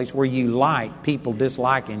to the place where you like people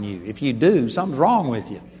disliking you. If you do, something's wrong with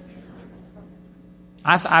you.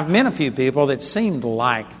 I've met a few people that seem to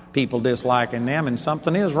like people disliking them, and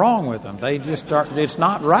something is wrong with them. It's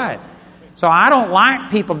not right. So I don't like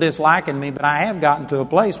people disliking me, but I have gotten to a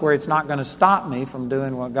place where it's not going to stop me from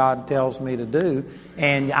doing what God tells me to do.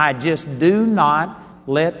 And I just do not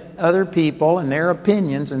let other people and their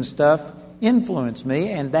opinions and stuff influence me,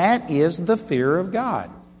 and that is the fear of God.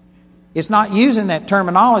 It's not using that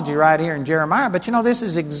terminology right here in Jeremiah, but this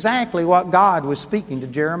is exactly what God was speaking to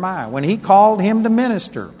Jeremiah. When He called him to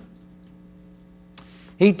minister,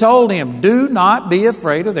 He told him, do not be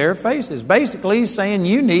afraid of their faces. Basically, He's saying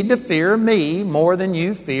you need to fear me more than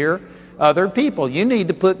you fear other people. You need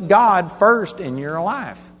to put God first in your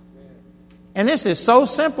life. And this is so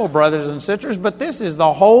simple, brothers and sisters, but this is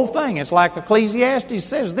the whole thing. It's like Ecclesiastes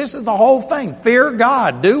says, this is the whole thing. Fear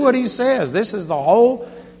God. Do what He says. This is the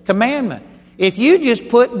whole commandment. If you just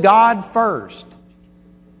put God first,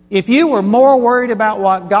 if you were more worried about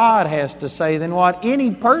what God has to say than what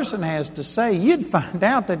any person has to say, you'd find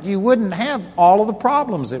out that you wouldn't have all of the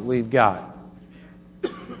problems that we've got.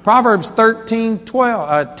 Proverbs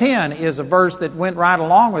 13:10 is a verse that went right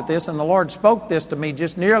along with this, and the Lord spoke this to me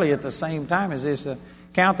just nearly at the same time as this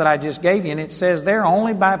account that I just gave you. And it says there,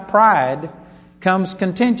 only by pride comes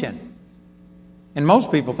contention. And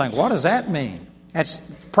most people think, what does that mean?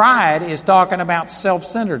 Pride is talking about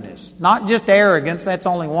self-centeredness, not just arrogance. That's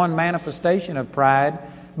only one manifestation of pride,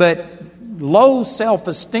 but low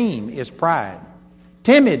self-esteem is pride.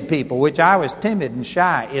 Timid people, which I was timid and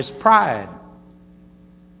shy, is pride.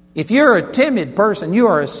 If you're a timid person, you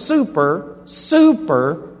are a super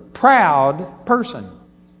proud person.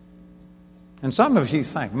 And some of you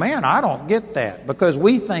think, man, I don't get that, because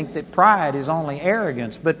we think that pride is only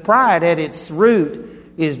arrogance. But pride at its root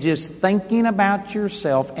is just thinking about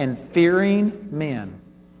yourself and fearing men.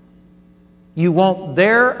 You want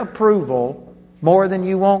their approval more than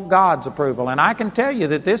you want God's approval. And I can tell you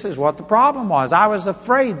that this is what the problem was. I was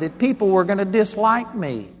afraid that people were going to dislike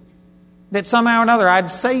me. That somehow or another I'd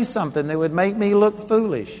say something that would make me look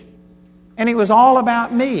foolish. And it was all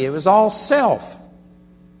about me. It was all self.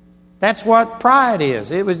 That's what pride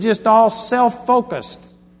is. It was just all self-focused.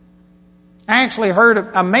 I actually heard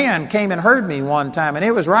a man came and heard me one time, and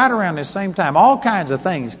it was right around the same time. All kinds of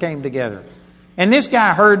things came together. And this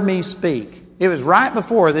guy heard me speak. It was right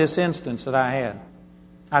before this instance that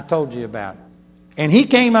I told you about. And he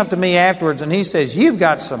came up to me afterwards and he says, you've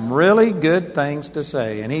got some really good things to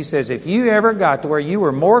say. And he says, if you ever got to where you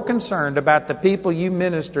were more concerned about the people you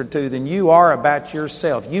ministered to than you are about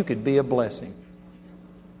yourself, you could be a blessing.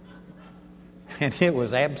 And it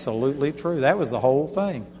was absolutely true. That was the whole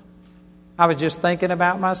thing. I was just thinking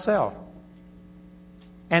about myself.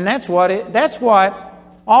 And that's what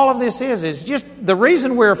all of this is. It's just the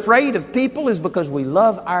reason we're afraid of people is because we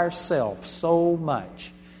love ourselves so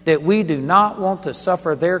much that we do not want to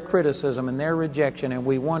suffer their criticism and their rejection, and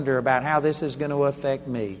we wonder about how this is going to affect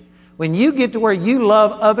me. When you get to where you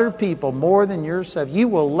love other people more than yourself, you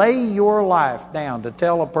will lay your life down to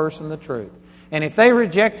tell a person the truth. And if they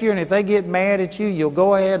reject you and if they get mad at you, you'll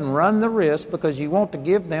go ahead and run the risk because you want to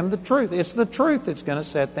give them the truth. It's the truth that's going to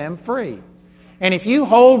set them free. And if you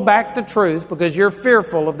hold back the truth because you're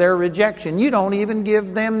fearful of their rejection, you don't even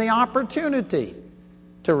give them the opportunity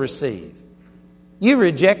to receive. You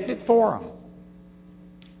reject it for them.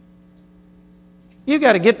 You've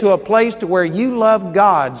got to get to a place to where you love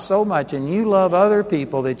God so much and you love other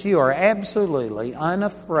people that you are absolutely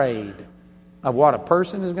unafraid of what a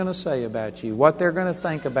person is going to say about you, what they're going to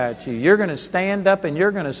think about you. You're going to stand up and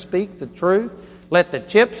you're going to speak the truth. Let the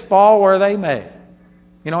chips fall where they may.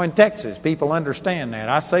 You know, in Texas, people understand that.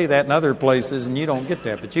 I say that in other places and you don't get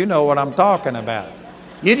that, but you know what I'm talking about.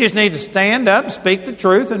 You just need to stand up, speak the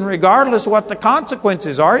truth, and regardless of what the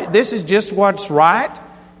consequences are, this is just what's right.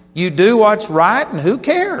 You do what's right, and who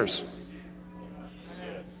cares?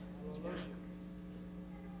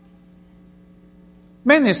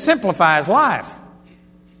 Man, this simplifies life.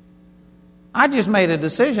 I just made a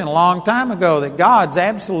decision a long time ago that God's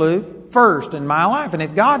absolute first in my life. And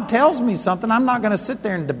if God tells me something, I'm not going to sit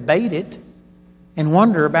there and debate it and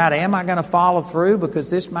wonder about, am I going to follow through because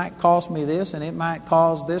this might cost me this and it might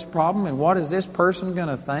cause this problem, and what is this person going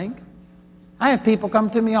to think? I have people come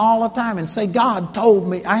to me all the time and say, God told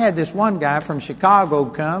me. I had this one guy from Chicago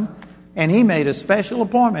come, and he made a special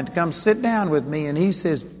appointment to come sit down with me, and he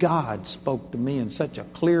says, God spoke to me in such a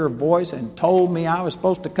clear voice and told me I was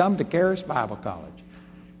supposed to come to Charis Bible College.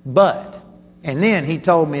 And then he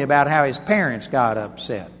told me about how his parents got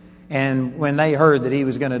upset. And when they heard that he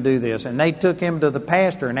was going to do this, and they took him to the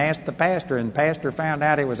pastor and asked the pastor, and the pastor found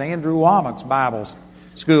out it was Andrew Wommack's Bible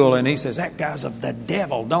school, and he says, that guy's of the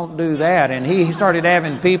devil, don't do that. And he started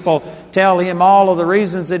having people tell him all of the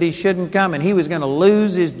reasons that he shouldn't come, and he was going to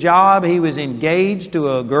lose his job. He was engaged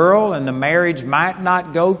to a girl, and the marriage might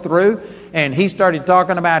not go through. And he started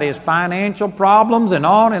talking about his financial problems and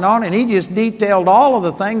on, and he just detailed all of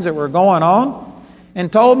the things that were going on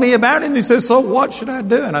and told me about it. And he says, so what should I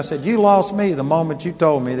do? And I said, you lost me the moment you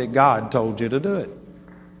told me that God told you to do it.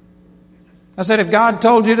 I said, if God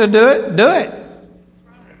told you to do it, do it.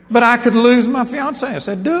 But I could lose my fiancée. I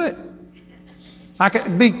said, do it. I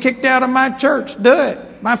could be kicked out of my church. Do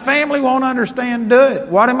it. My family won't understand. Do it.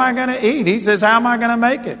 What am I going to eat? He says, how am I going to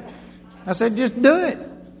make it? I said, just do it.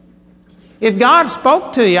 If God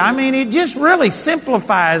spoke to you, it just really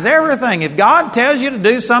simplifies everything. If God tells you to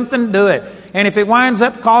do something, do it. And if it winds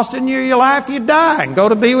up costing you your life, you die and go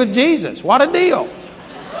to be with Jesus. What a deal.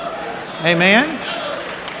 Amen.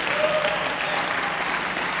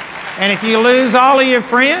 And if you lose all of your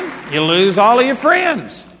friends, you lose all of your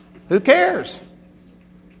friends. Who cares?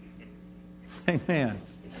 Amen.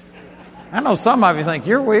 I know some of you think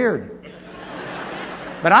you're weird.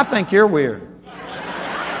 But I think you're weird.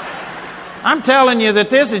 I'm telling you that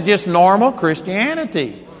this is just normal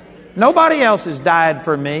Christianity. Nobody else has died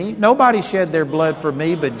for me. Nobody shed their blood for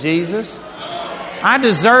me but Jesus. I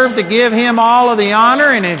deserve to give Him all of the honor,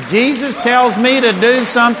 and if Jesus tells me to do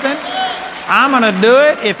something, I'm going to do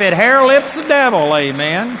it if it hair lips the devil.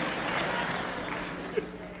 Amen.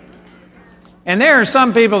 And there are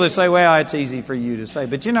some people that say, well, it's easy for you to say.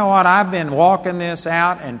 But you know what? I've been walking this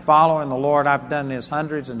out and following the Lord. I've done this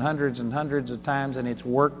hundreds and hundreds and hundreds of times, and it's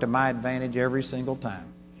worked to my advantage every single time.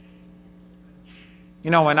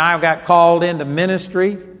 You know, when I got called into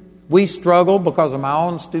ministry, we struggled because of my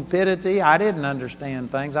own stupidity. I didn't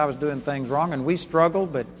understand things. I was doing things wrong, and we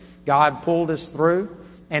struggled, but God pulled us through.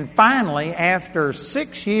 And finally, after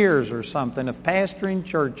 6 years or something of pastoring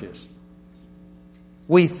churches,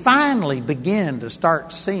 we finally began to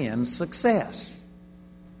start seeing success.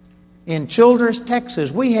 In Childress,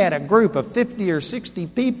 Texas, we had a group of 50 or 60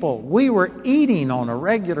 people. We were eating on a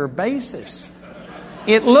regular basis.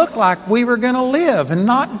 It looked like we were going to live and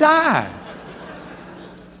not die.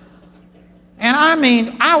 And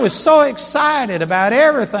I was so excited about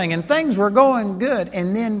everything, and things were going good.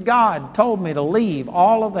 And then God told me to leave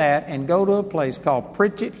all of that and go to a place called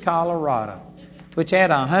Pritchett, Colorado, which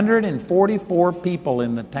had 144 people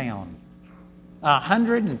in the town.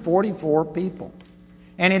 144 people.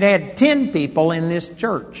 And it had 10 people in this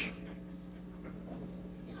church.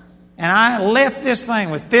 And I left this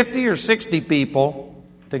thing with 50 or 60 people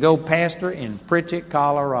to go pastor in Pritchett,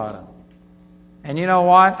 Colorado. And you know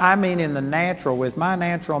what? I mean, in the natural, with my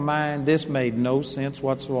natural mind, this made no sense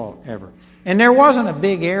whatsoever. And there wasn't a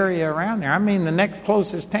big area around there. I mean, the next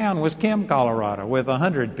closest town was Kim, Colorado, with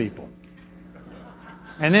 100 people.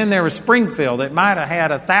 And then there was Springfield that might have had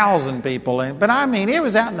 1,000 people in. But I mean, it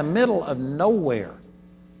was out in the middle of nowhere.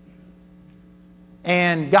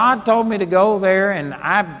 And God told me to go there, and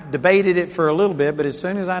I debated it for a little bit, but as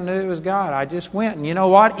soon as I knew it was God, I just went. And you know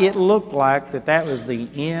what? It looked like that was the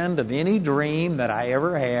end of any dream that I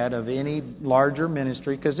ever had of any larger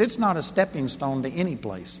ministry, because it's not a stepping stone to any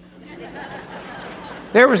place.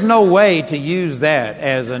 There was no way to use that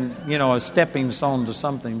as a stepping stone to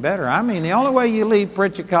something better. I mean, the only way you leave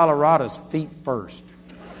Pritchett, Colorado is feet first.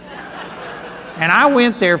 And I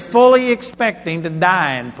went there fully expecting to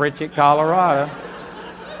die in Pritchett, Colorado.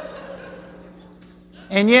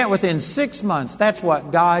 And yet within 6 months, that's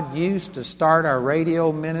what God used to start our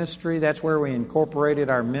radio ministry. That's where we incorporated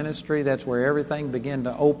our ministry. That's where everything began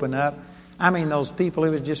to open up. I mean, those people, it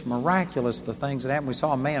was just miraculous, the things that happened. We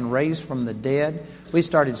saw a man raised from the dead. We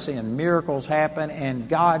started seeing miracles happen, and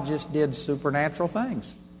God just did supernatural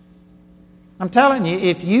things. I'm telling you,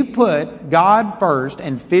 if you put God first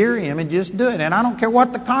and fear Him and just do it, and I don't care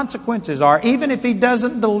what the consequences are, even if He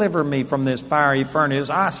doesn't deliver me from this fiery furnace,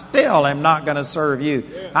 I still am not going to serve you.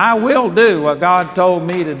 I will do what God told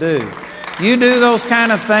me to do. You do those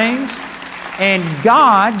kind of things, and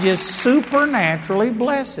God just supernaturally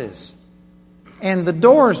blesses. And the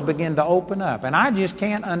doors begin to open up. And I just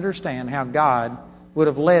can't understand how God would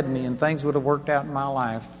have led me and things would have worked out in my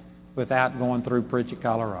life without going through Pritchett,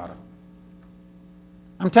 Colorado.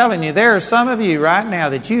 I'm telling you, there are some of you right now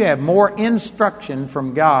that you have more instruction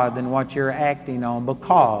from God than what you're acting on,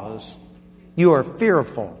 because you are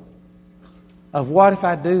fearful of, what if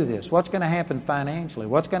I do this? What's going to happen financially?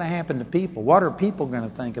 What's going to happen to people? What are people going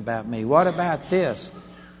to think about me? What about this?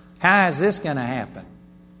 How is this going to happen?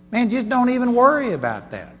 Man, just don't even worry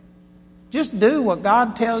about that. Just do what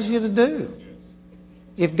God tells you to do.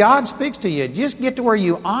 If God speaks to you, just get to where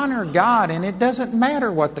you honor God, and it doesn't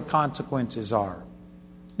matter what the consequences are.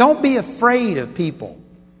 Don't be afraid of people.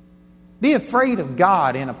 Be afraid of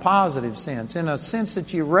God in a positive sense, in a sense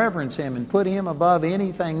that you reverence Him and put Him above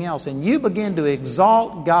anything else. And you begin to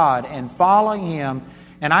exalt God and follow Him.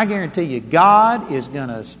 And I guarantee you, God is going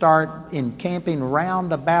to start encamping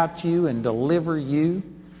round about you and deliver you.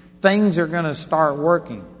 Things are going to start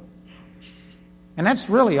working. And that's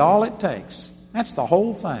really all it takes. That's the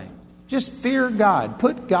whole thing. Just fear God.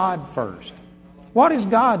 Put God first. What has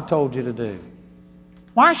God told you to do?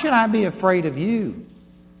 Why should I be afraid of you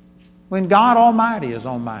when God Almighty is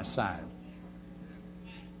on my side?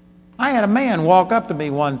 I had a man walk up to me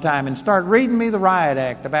one time and start reading me the riot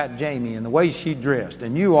act about Jamie and the way she dressed.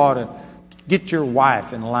 And you ought to get your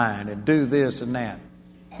wife in line and do this and that.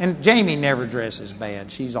 And Jamie never dresses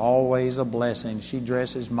bad. She's always a blessing. She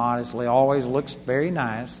dresses modestly, always looks very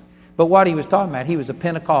nice. But what he was talking about, he was a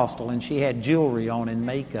Pentecostal and she had jewelry on and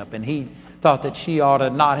makeup. And he thought that she ought to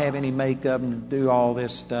not have any makeup and do all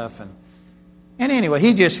this stuff. And anyway,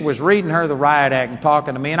 he just was reading her the riot act and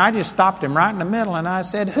talking to me. And I just stopped him right in the middle and I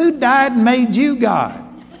said, "Who died and made you God?"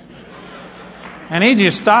 And he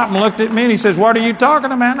just stopped and looked at me and he says, "What are you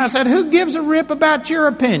talking about?" And I said, "Who gives a rip about your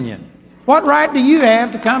opinion? What right do you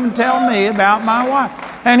have to come and tell me about my wife?"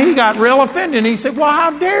 And he got real offended. And he said, "Well,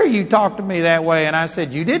 how dare you talk to me that way?" And I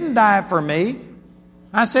said, "You didn't die for me."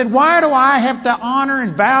 I said, "Why do I have to honor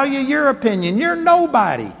and value your opinion? You're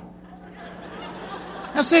nobody."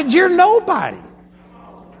 I said, "You're nobody."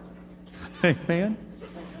 Amen.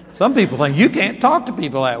 Some people think you can't talk to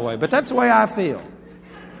people that way, but that's the way I feel.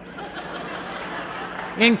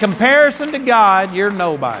 In comparison to God, you're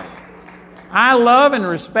nobody. I love and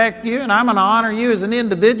respect you, and I'm going to honor you as an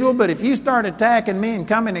individual, but if you start attacking me and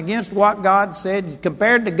coming against what God said,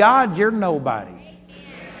 compared to God, you're nobody.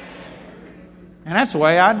 And that's the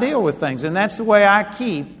way I deal with things, and that's the way I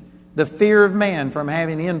keep the fear of man from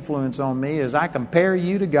having influence on me, is I compare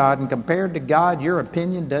you to God, and compared to God, your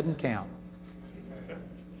opinion doesn't count.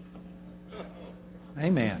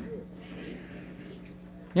 Amen.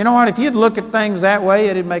 You know what? If you'd look at things that way,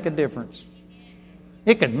 it'd make a difference.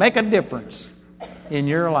 It could make a difference in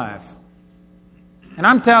your life. And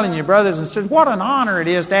I'm telling you, brothers and sisters, what an honor it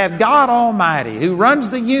is to have God Almighty, who runs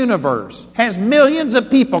the universe, has millions of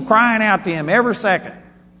people crying out to Him every second.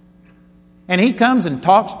 And He comes and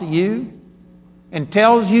talks to you and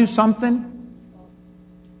tells you something.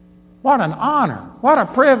 What an honor. What a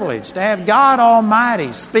privilege to have God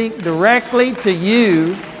Almighty speak directly to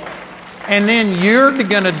you, and then you're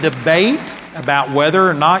going to debate about whether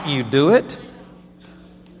or not you do it.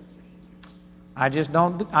 I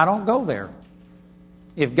don't go there.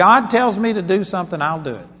 If God tells me to do something, I'll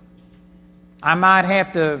do it. I might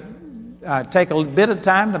have to take a bit of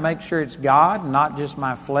time to make sure it's God, not just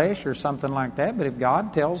my flesh or something like that. But if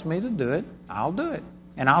God tells me to do it, I'll do it.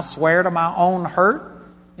 And I'll swear to my own hurt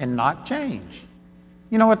and not change.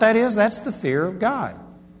 You know what that is? That's the fear of God.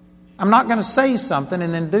 I'm not going to say something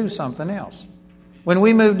and then do something else. When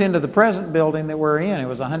we moved into the present building that we're in, it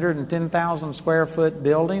was a 110,000 square foot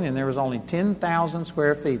building, and there was only 10,000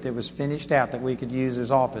 square feet that was finished out that we could use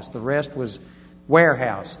as office. The rest was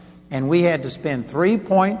warehouse. And we had to spend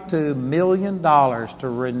 $3.2 million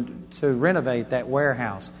to renovate that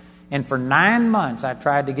warehouse. And for 9 months, I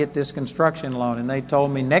tried to get this construction loan, and they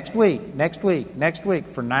told me next week,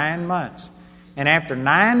 for 9 months. And after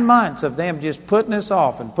 9 months of them just putting us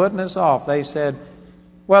off, they said,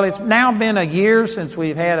 well, it's now been a year since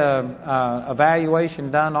we've had a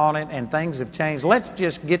evaluation done on it, and things have changed. Let's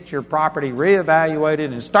just get your property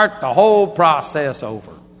reevaluated and start the whole process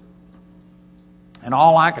over. And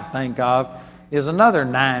all I could think of is another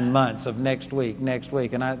 9 months of next week.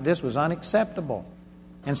 And this was unacceptable.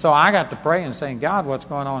 And so I got to praying, saying, God, what's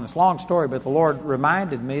going on? It's a long story, but the Lord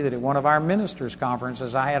reminded me that at one of our ministers'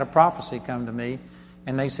 conferences, I had a prophecy come to me,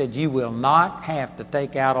 and they said, you will not have to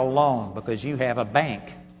take out a loan because you have a bank.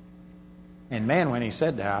 And man, when he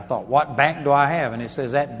said that, I thought, what bank do I have? And it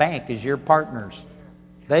says that bank is your partners.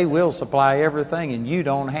 They will supply everything, and you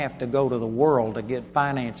don't have to go to the world to get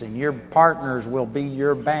financing. Your partners will be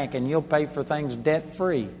your bank, and you'll pay for things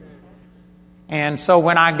debt-free. And so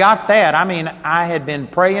when I got that, I had been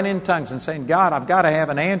praying in tongues and saying, God, I've got to have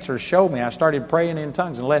an answer. Show me. I started praying in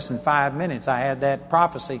tongues. In less than 5 minutes, I had that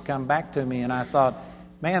prophecy come back to me, and I thought,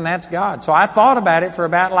 man, that's God. So I thought about it for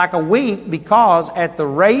about like a week, because at the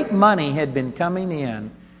rate money had been coming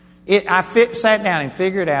in, I sat down and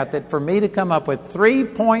figured out that for me to come up with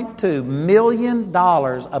 $3.2 million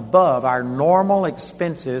above our normal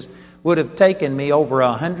expenses would have taken me over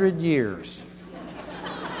 100 years.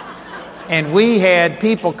 And we had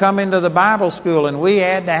people come into the Bible school, and we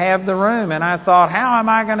had to have the room. And I thought, how am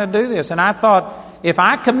I going to do this? And I thought, if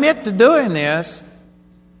I commit to doing this,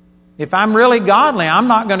 if I'm really godly, I'm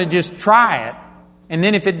not going to just try it. And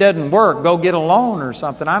then if it doesn't work, go get a loan or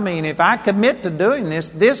something. If I commit to doing this,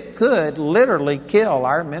 this could literally kill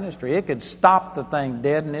our ministry. It could stop the thing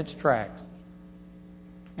dead in its tracks.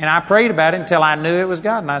 And I prayed about it until I knew it was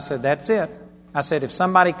God. And I said, that's it. I said, if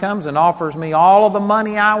somebody comes and offers me all of the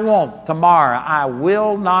money I want tomorrow, I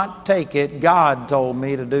will not take it. God told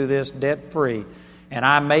me to do this debt-free. And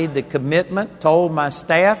I made the commitment, told my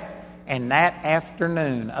staff, and that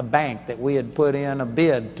afternoon, a bank that we had put in a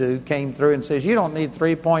bid to came through and says, you don't need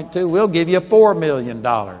 3.2, we'll give you $4 million.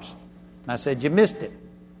 I said, you missed it.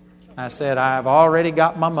 I said, I've already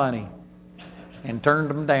got my money, and turned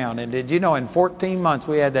them down. And did you know, in 14 months,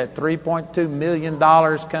 we had that $3.2 million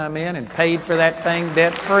come in and paid for that thing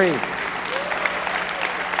debt-free.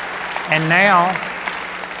 And now,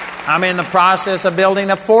 I'm in the process of building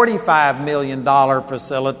a $45 million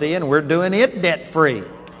facility, and we're doing it debt-free.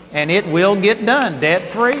 And it will get done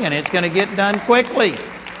debt-free, and it's going to get done quickly.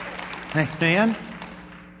 Amen?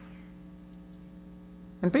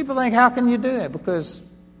 And people think, how can you do it? Because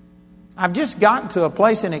I've just gotten to a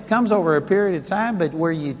place, and it comes over a period of time, but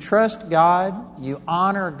where you trust God, you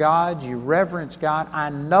honor God, you reverence God. I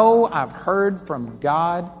know I've heard from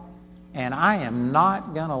God, and I am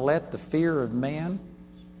not going to let the fear of man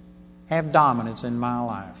have dominance in my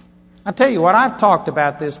life. I tell you, what I've talked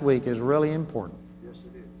about this week is really important.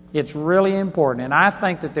 It's really important. And I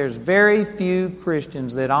think that there's very few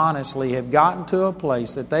Christians that honestly have gotten to a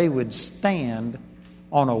place that they would stand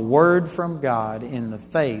on a word from God in the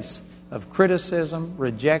face of criticism,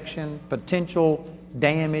 rejection, potential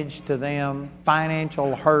damage to them,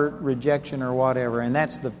 financial hurt, rejection, or whatever. And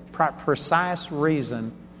that's the precise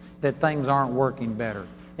reason that things aren't working better.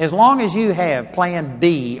 As long as you have plan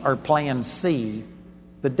B or plan C,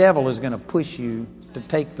 the devil is going to push you to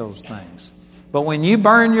take those things. But when you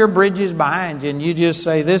burn your bridges behind you and you just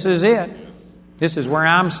say, this is it, this is where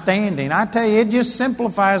I'm standing, I tell you, it just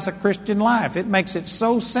simplifies the Christian life. It makes it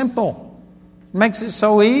so simple. It makes it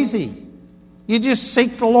so easy. You just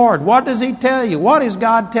seek the Lord. What does He tell you? What is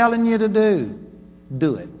God telling you to do?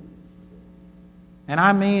 Do it.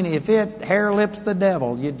 And if it hair lips the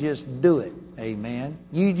devil, you just do it. Amen.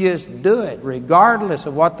 You just do it regardless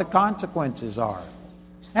of what the consequences are.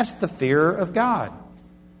 That's the fear of God.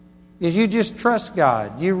 Is you just trust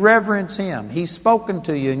God. You reverence Him. He's spoken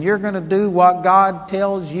to you, and you're going to do what God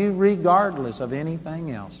tells you regardless of anything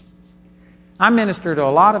else. I minister to a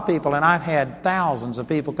lot of people, and I've had thousands of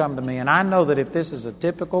people come to me, and I know that if this is a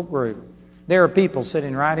typical group, there are people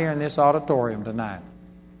sitting right here in this auditorium tonight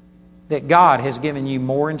that God has given you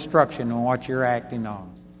more instruction on what you're acting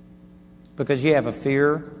on. Because you have a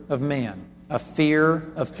fear of men, a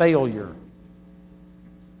fear of failure.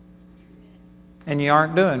 And you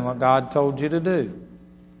aren't doing what God told you to do.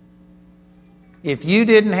 If you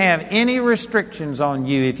didn't have any restrictions on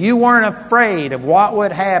you, if you weren't afraid of what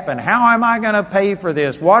would happen, how am I going to pay for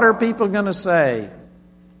this? What are people going to say?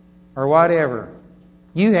 Or whatever.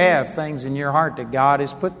 You have things in your heart that God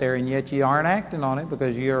has put there, and yet you aren't acting on it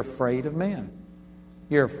because you're afraid of men.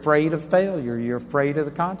 You're afraid of failure. You're afraid of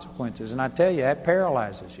the consequences. And I tell you, that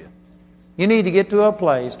paralyzes you. You need to get to a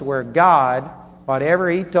place to where God, whatever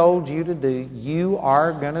He told you to do, you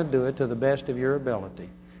are going to do it to the best of your ability.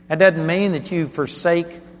 That doesn't mean that you forsake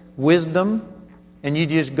wisdom and you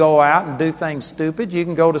just go out and do things stupid. You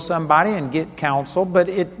can go to somebody and get counsel, but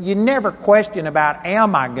you never question about,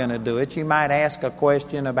 am I going to do it? You might ask a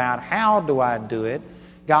question about, how do I do it?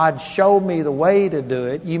 God showed me the way to do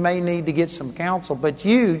it. You may need to get some counsel, but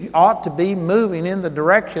you ought to be moving in the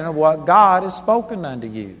direction of what God has spoken unto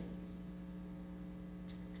you.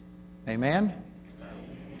 Amen?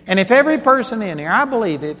 And if every person in here, I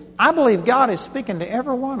believe God is speaking to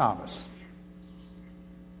every one of us.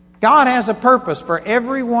 God has a purpose for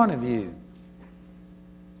every one of you.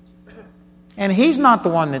 And He's not the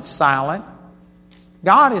one that's silent.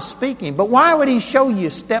 God is speaking. But why would He show you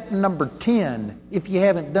step number 10 if you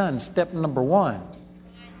haven't done step number 1?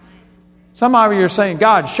 Some of you are saying,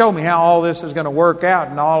 God, show me how all this is going to work out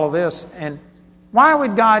and all of this. And why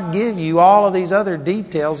would God give you all of these other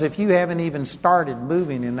details if you haven't even started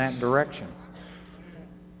moving in that direction?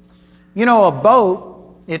 You know, a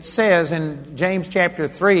boat, it says in James chapter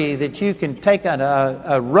 3 that you can take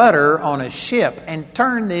a rudder on a ship and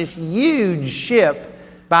turn this huge ship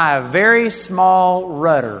by a very small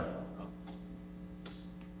rudder.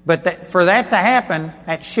 But for that to happen,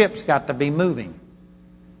 that ship's got to be moving.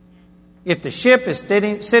 If the ship is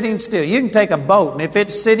sitting still, you can take a boat, and if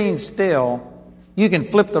it's sitting still, you can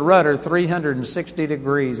flip the rudder 360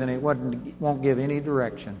 degrees and it won't give any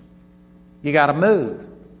direction. You got to move.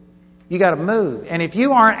 You got to move. And if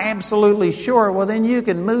you aren't absolutely sure, well, then you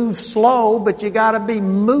can move slow, but you got to be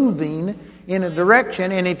moving in a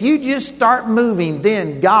direction. And if you just start moving,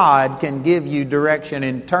 then God can give you direction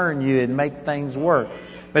and turn you and make things work.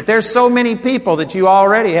 But there's so many people that you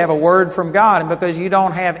already have a word from God, and because you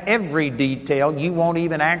don't have every detail, you won't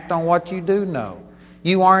even act on what you do know.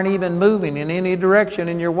 You aren't even moving in any direction,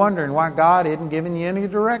 and you're wondering why God isn't giving you any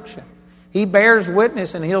direction. He bears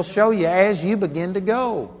witness, and He'll show you as you begin to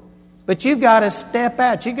go. But you've got to step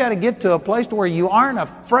out. You've got to get to a place where you aren't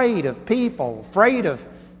afraid of people, afraid of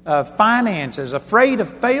finances, afraid of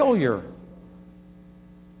failure.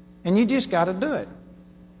 And you just got to do it.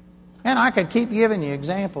 And I could keep giving you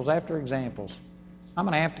examples after examples. I'm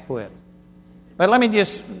going to have to quit. But let me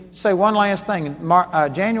just say one last thing.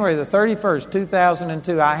 January the 31st,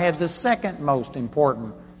 2002, I had the second most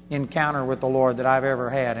important encounter with the Lord that I've ever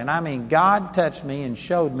had. And I mean, God touched me and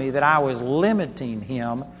showed me that I was limiting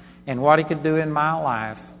Him and what He could do in my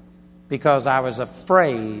life because I was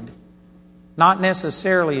afraid, not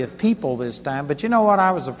necessarily of people this time, but you know what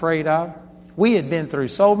I was afraid of? We had been through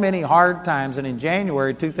so many hard times, and in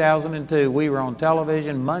January 2002, we were on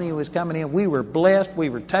television, money was coming in, we were blessed, we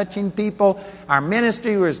were touching people, our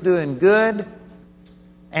ministry was doing good,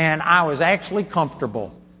 and I was actually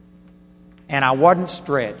comfortable, and I wasn't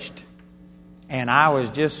stretched, and I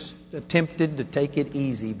was just tempted to take it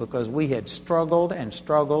easy because we had struggled and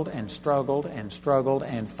struggled and struggled and struggled,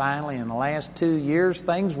 and finally in the last 2 years,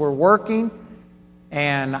 things were working,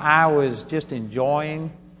 and I was just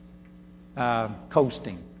enjoying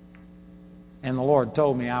coasting. And the Lord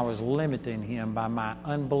told me I was limiting Him by my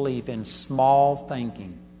unbelief in small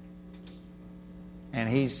thinking. And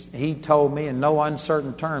He told me in no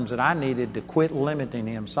uncertain terms that I needed to quit limiting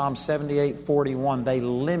Him. Psalm 78:41, they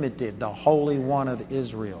limited the Holy One of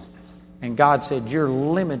Israel. And God said, you're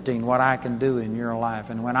limiting what I can do in your life.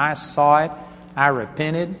 And when I saw it, I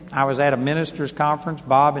repented. I was at a minister's conference.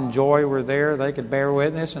 Bob and Joy were there. They could bear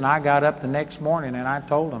witness. And I got up the next morning and I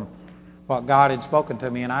told them what God had spoken to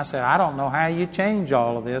me. And I said, I don't know how you change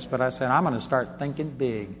all of this, but I said, I'm going to start thinking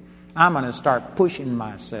big. I'm going to start pushing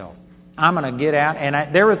myself. I'm going to get out.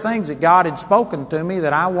 And there were things that God had spoken to me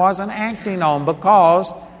that I wasn't acting on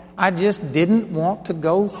because I just didn't want to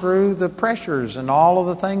go through the pressures and all of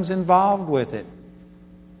the things involved with it.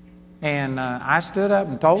 And I stood up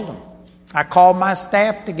and told them. I called my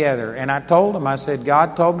staff together and I told them, I said,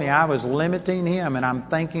 God told me I was limiting Him and I'm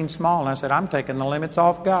thinking small. And I said, I'm taking the limits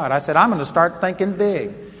off God. I said, I'm going to start thinking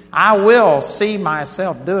big. I will see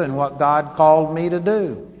myself doing what God called me to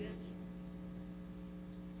do.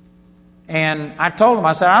 And I told him,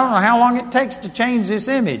 I said, I don't know how long it takes to change this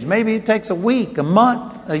image. Maybe it takes a week, a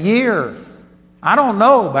month, a year. I don't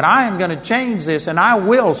know, but I am going to change this, and I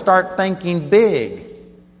will start thinking big.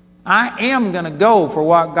 I am going to go for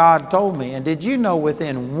what God told me. And did you know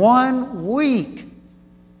within 1 week,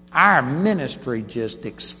 our ministry just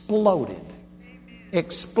exploded.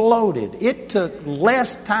 Exploded. It took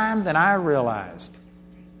less time than I realized.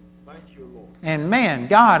 And man,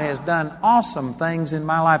 God has done awesome things in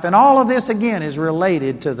my life. And all of this, again, is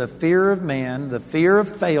related to the fear of man, the fear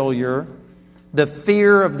of failure, the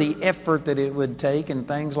fear of the effort that it would take and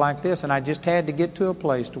things like this. And I just had to get to a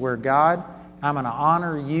place to where, God, I'm going to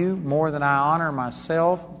honor you more than I honor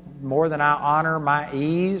myself, more than I honor my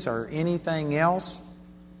ease or anything else.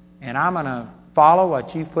 And I'm going to follow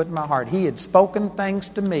what you've put in my heart. He had spoken things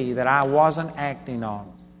to me that I wasn't acting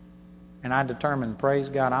on. And I determined, praise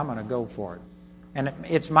God, I'm going to go for it. And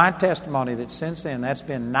it's my testimony that since then, that's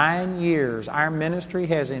been 9 years, our ministry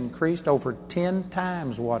has increased over 10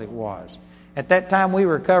 times what it was. At that time, we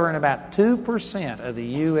were covering about 2% of the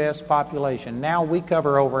U.S. population. Now we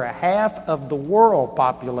cover over a half of the world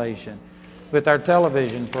population with our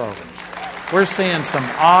television programs. We're seeing some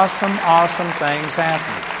awesome things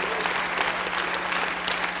happening.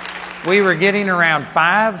 We were getting around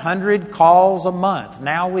 500 calls a month.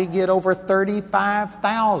 Now we get over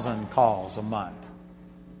 35,000 calls a month.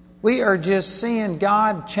 We are just seeing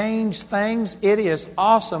God change things. It is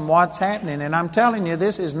awesome what's happening. And I'm telling you,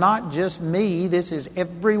 this is not just me. This is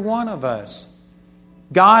every one of us.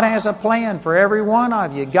 God has a plan for every one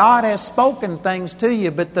of you. God has spoken things to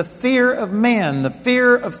you. But the fear of men, the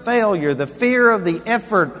fear of failure, the fear of the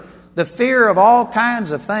effort, the fear of all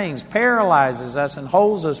kinds of things paralyzes us and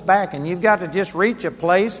holds us back. And you've got to just reach a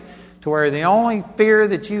place to where the only fear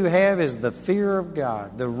that you have is the fear of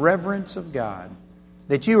God, the reverence of God.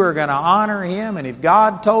 That you are going to honor Him, and if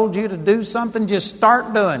God told you to do something, just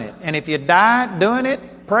start doing it. And if you die doing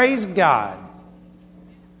it, praise God.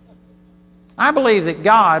 I believe that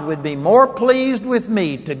God would be more pleased with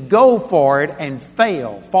me to go for it and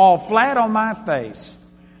fail, fall flat on my face.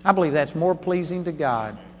 I believe that's more pleasing to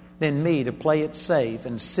God than me to play it safe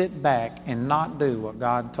and sit back and not do what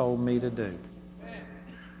God told me to do.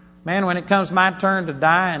 Man, when it comes my turn to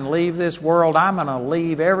die and leave this world, I'm going to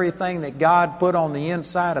leave everything that God put on the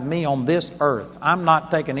inside of me on this earth. I'm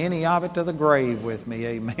not taking any of it to the grave with me,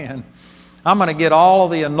 amen. I'm going to get all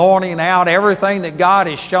of the anointing out, everything that God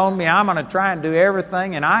has shown me. I'm going to try and do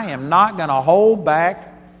everything, and I am not going to hold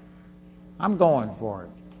back. I'm going for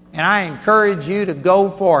it. And I encourage you to go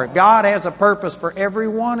for it. God has a purpose for every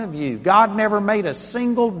one of you. God never made a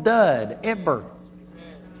single dud, ever.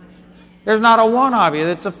 There's not a one of you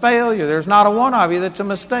that's a failure. There's not a one of you that's a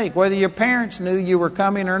mistake, whether your parents knew you were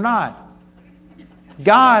coming or not.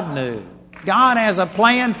 God knew. God has a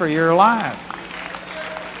plan for your life.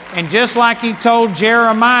 And just like He told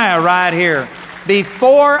Jeremiah right here,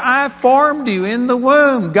 before I formed you in the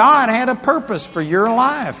womb, God had a purpose for your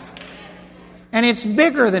life. And it's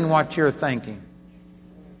bigger than what you're thinking.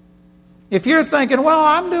 If you're thinking, well,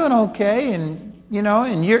 I'm doing okay,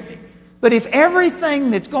 but if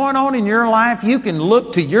everything that's going on in your life, you can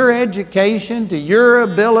look to your education, to your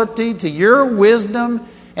ability, to your wisdom,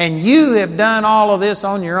 and you have done all of this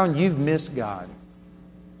on your own, you've missed God.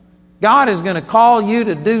 God is going to call you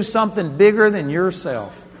to do something bigger than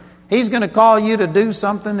yourself. He's going to call you to do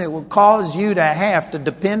something that will cause you to have to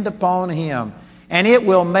depend upon Him. And it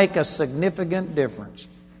will make a significant difference.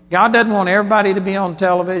 God doesn't want everybody to be on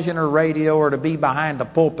television or radio or to be behind a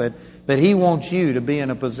pulpit. But He wants you to be in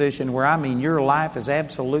a position where, your life is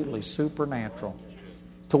absolutely supernatural.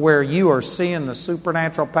 To where you are seeing the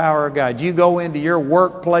supernatural power of God. You go into your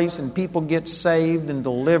workplace and people get saved and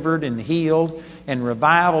delivered and healed and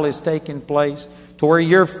revival is taking place. To where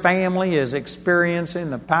your family is experiencing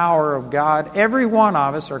the power of God. Every one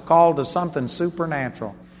of us are called to something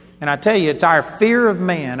supernatural. And I tell you, it's our fear of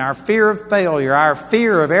man, our fear of failure, our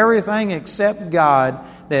fear of everything except God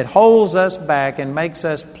that holds us back and makes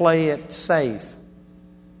us play it safe.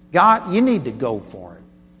 God, you need to go for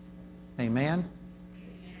it. Amen?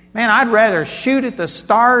 Man, I'd rather shoot at the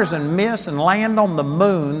stars and miss and land on the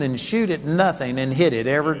moon than shoot at nothing and hit it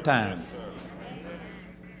every time.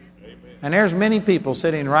 And there's many people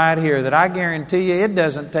sitting right here that I guarantee you it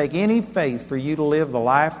doesn't take any faith for you to live the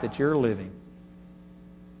life that you're living.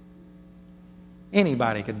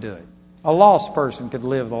 Anybody could do it. A lost person could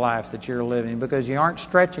live the life that you're living because you aren't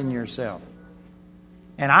stretching yourself.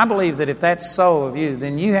 And I believe that if that's so of you,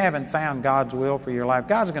 then you haven't found God's will for your life.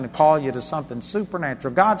 God's going to call you to something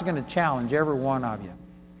supernatural. God's going to challenge every one of you.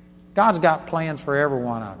 God's got plans for every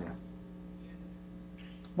one of you.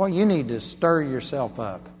 Well, you need to stir yourself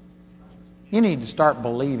up. You need to start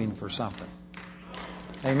believing for something.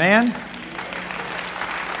 Amen?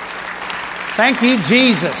 Thank you,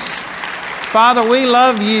 Jesus. Father, we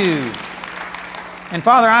love you. And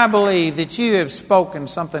Father, I believe that you have spoken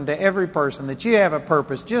something to every person, that you have a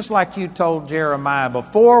purpose, just like you told Jeremiah,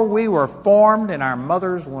 before we were formed in our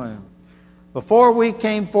mother's womb, before we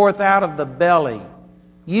came forth out of the belly,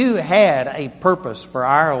 you had a purpose for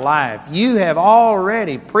our life. You have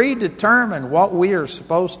already predetermined what we are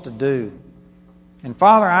supposed to do. And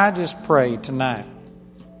Father, I just pray tonight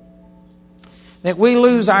that we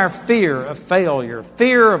lose our fear of failure,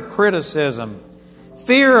 fear of criticism,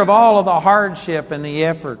 fear of all of the hardship and the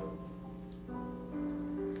effort.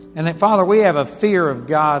 And that, Father, we have a fear of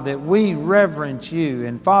God, that we reverence you.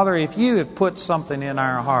 And Father, if you have put something in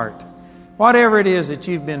our heart, whatever it is that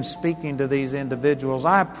you've been speaking to these individuals,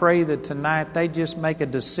 I pray that tonight they just make a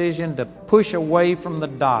decision to push away from the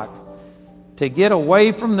dock, to get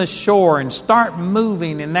away from the shore and start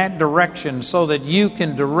moving in that direction so that you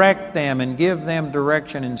can direct them and give them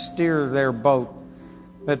direction and steer their boat.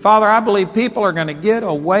 But Father, I believe people are going to get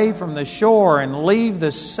away from the shore and leave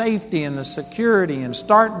the safety and the security and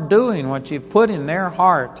start doing what you've put in their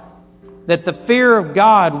heart, that the fear of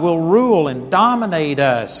God will rule and dominate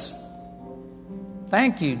us.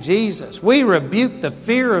 Thank you, Jesus. We rebuke the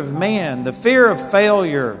fear of man, the fear of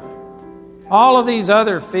failure, all of these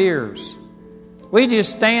other fears. We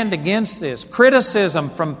just stand against this.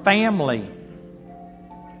 Criticism from family.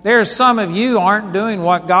 There's some of you aren't doing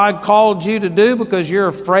what God called you to do because you're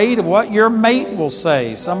afraid of what your mate will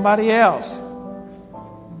say, somebody else.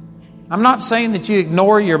 I'm not saying that you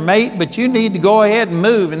ignore your mate, but you need to go ahead and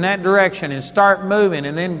move in that direction and start moving,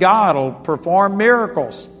 and then God will perform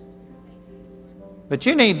miracles. But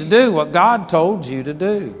you need to do what God told you to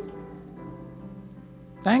do.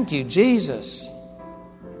 Thank you, Jesus.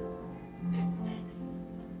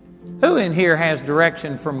 Who in here has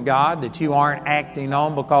direction from God that you aren't acting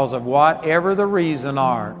on because of whatever the reason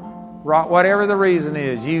are? Whatever the reason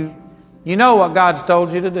is, you know what God's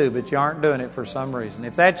told you to do, but you aren't doing it for some reason.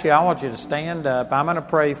 If that's you, I want you to stand up. I'm going to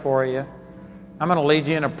pray for you. I'm going to lead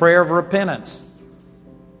you in a prayer of repentance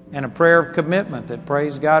and a prayer of commitment that,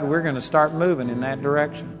 praise God, we're going to start moving in that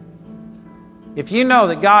direction. If you know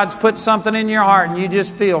that God's put something in your heart and you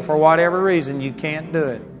just feel for whatever reason you can't do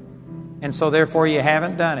it, and so therefore you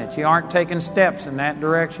haven't done it, you aren't taking steps in that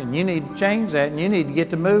direction, you need to change that and you need to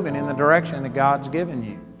get to moving in the direction that God's given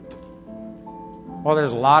you. Well,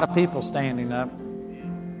 there's a lot of people standing up.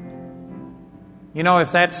 You know,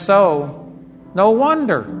 if that's so, no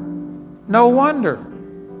wonder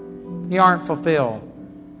you aren't fulfilled.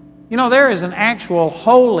 You know, there is an actual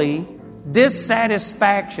holy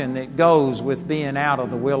dissatisfaction that goes with being out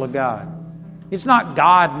of the will of God. It's not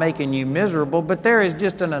God making you miserable, but there is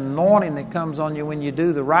just an anointing that comes on you when you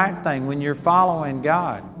do the right thing, when you're following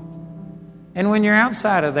God. And when you're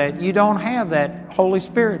outside of that, you don't have that Holy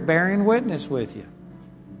Spirit bearing witness with you.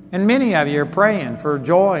 And many of you are praying for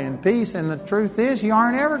joy and peace, and the truth is you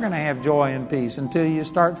aren't ever going to have joy and peace until you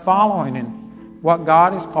start following in what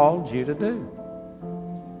God has called you to do.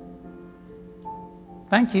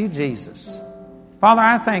 Thank you, Jesus. Father,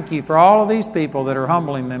 I thank you for all of these people that are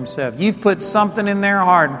humbling themselves. You've put something in their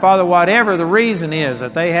heart. And Father, whatever the reason is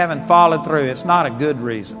that they haven't followed through, it's not a good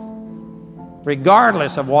reason.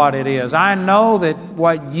 Regardless of what it is, I know that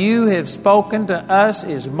what you have spoken to us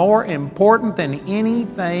is more important than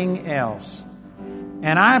anything else.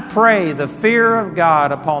 And I pray the fear of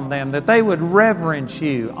God upon them, that they would reverence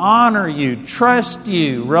you, honor you, trust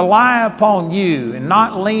you, rely upon you, and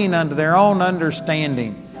not lean unto their own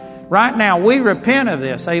understanding. Right now, we repent of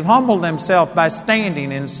this. They've humbled themselves by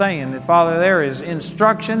standing and saying that, Father, there is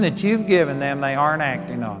instruction that you've given them they aren't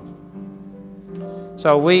acting on.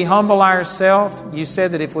 So we humble ourselves. You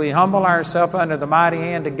said that if we humble ourselves under the mighty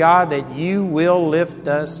hand of God, that you will lift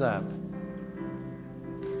us up.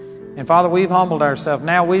 And Father, we've humbled ourselves.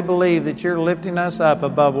 Now we believe that you're lifting us up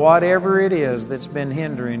above whatever it is that's been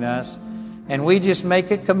hindering us. And we just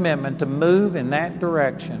make a commitment to move in that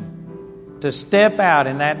direction, to step out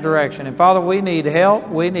in that direction. And Father, we need help.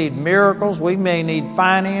 We need miracles. We may need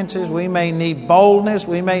finances. We may need boldness.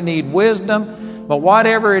 We may need wisdom. But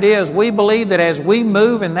whatever it is, we believe that as we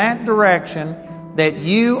move in that direction, that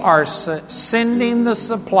you are sending the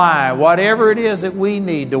supply, whatever it is that we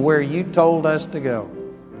need, to where you told us to go.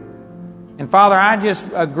 And Father, I just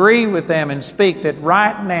agree with them and speak that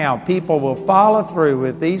right now people will follow through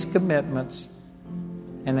with these commitments.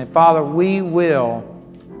 And that, Father, we will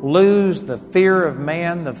lose the fear of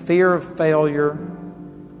man, the fear of failure,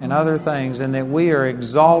 and other things, and that we are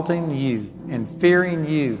exalting you and fearing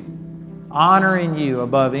you, honoring you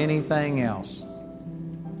above anything else.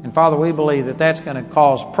 And Father, we believe that that's going to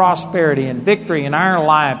cause prosperity and victory in our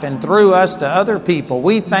life and through us to other people.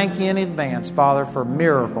 We thank you in advance, Father, for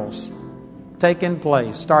miracles taking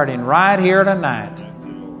place starting right here tonight.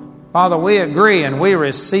 Father, we agree and we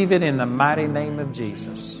receive it in the mighty name of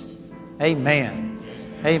Jesus. Amen.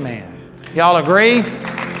 Amen. Y'all agree?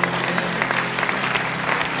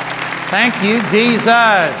 Thank you,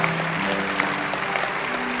 Jesus.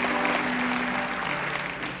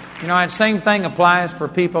 You know, that same thing applies for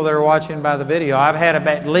people that are watching by the video. I've had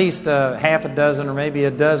at least half a dozen or maybe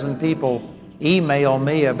a dozen people email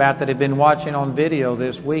me about that have been watching on video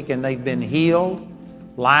this week and they've been healed.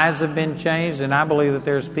 Lives have been changed, and I believe that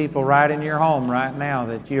there's people right in your home right now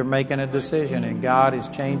that you're making a decision and God is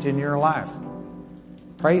changing your life.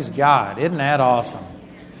 Praise God. Isn't that awesome?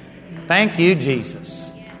 Thank you,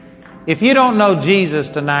 Jesus. If you don't know Jesus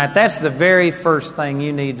tonight, that's the very first thing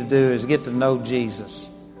you need to do is get to know Jesus.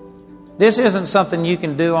 This isn't something you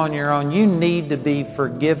can do on your own. You need to be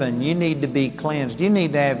forgiven. You need to be cleansed. You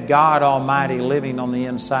need to have God Almighty living on the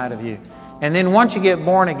inside of you. And then once you get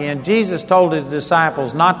born again, Jesus told His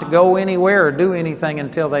disciples not to go anywhere or do anything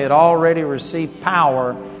until they had already received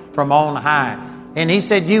power from on high. And He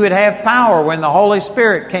said you would have power when the Holy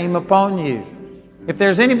Spirit came upon you. If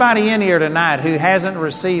there's anybody in here tonight who hasn't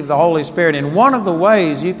received the Holy Spirit, and one of the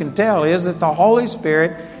ways you can tell is that the Holy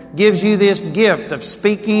Spirit gives you this gift of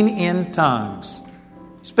speaking in tongues.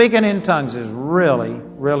 Speaking in tongues is really,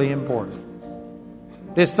 really important.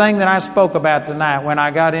 This thing that I spoke about tonight, when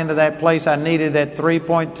I got into that place, I needed that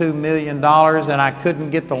 $3.2 million and I couldn't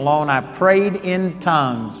get the loan. I prayed in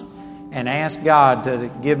tongues and asked God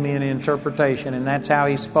to give me an interpretation, and that's how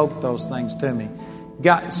He spoke those things to me.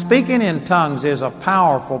 God, speaking in tongues is a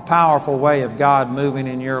powerful, powerful way of God moving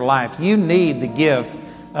in your life. You need the gift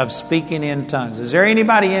of speaking in tongues. Is there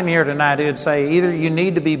anybody in here tonight who would say either you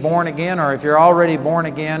need to be born again, or if you're already born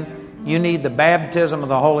again, you need the baptism of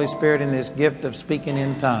the Holy Spirit in this gift of speaking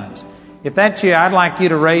in tongues? If that's you, I'd like you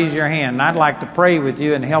to raise your hand, and I'd like to pray with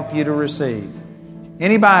you and help you to receive.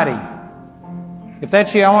 Anybody? If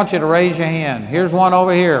that's you, I want you to raise your hand. Here's one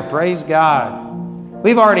over here. Praise God.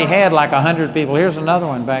 We've already had like 100 people. Here's another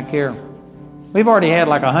one back here. We've already had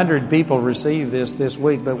like 100 people receive this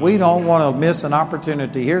week, but we don't want to miss an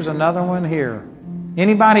opportunity. Here's another one here.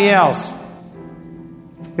 Anybody else?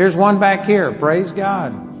 Here's one back here. Praise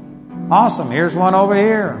God. Awesome. Here's one over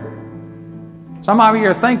here. Some of you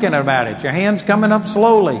are thinking about it. Your hand's coming up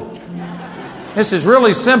slowly. This is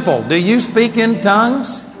really simple. Do you speak in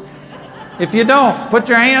tongues? If you don't, put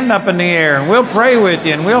your hand up in the air and we'll pray with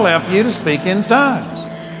you and we'll help you to speak in tongues.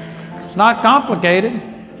 It's not complicated.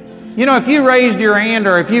 You know, if you raised your hand,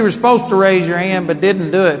 or if you were supposed to raise your hand but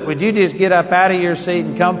didn't do it, would you just get up out of your seat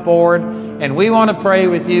and come forward? And we want to pray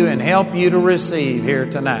with you and help you to receive here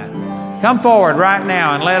tonight. Come forward right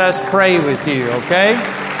now and let us pray with you, okay?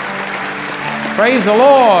 Praise the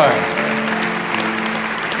Lord.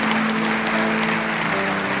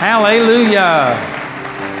 Hallelujah.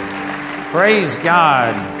 Praise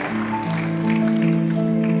God.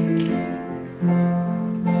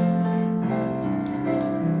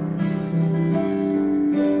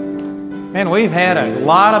 And we've had a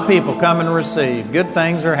lot of people come and receive. Good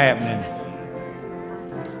things are happening.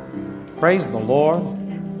 Praise the Lord.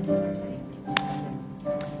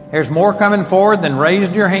 There's more coming forward than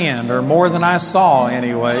raised your hand, or more than I saw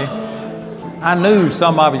anyway. I knew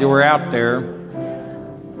some of you were out there.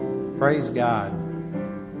 Praise God.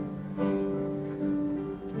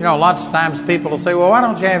 You know, lots of times people will say, well, why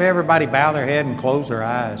don't you have everybody bow their head and close their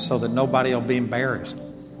eyes so that nobody will be embarrassed?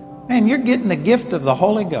 Man, you're getting the gift of the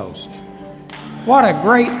Holy Ghost. What a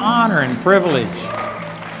great honor and privilege.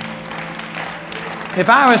 If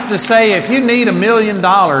I was to say, if you need $1 million,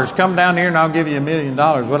 come down here and I'll give you $1 million,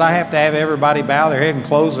 would I have to have everybody bow their head and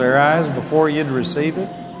close their eyes before you'd receive it?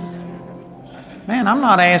 Man, I'm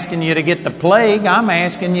not asking you to get the plague. I'm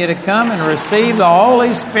asking you to come and receive the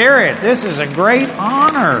Holy Spirit. This is a great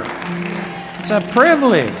honor. It's a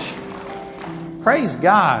privilege. Praise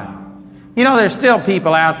God. You know, there's still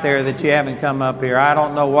people out there that you haven't come up here. I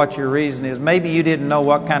don't know what your reason is. Maybe you didn't know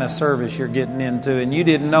what kind of service you're getting into, and you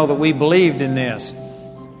didn't know that we believed in this,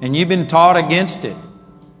 and you've been taught against it.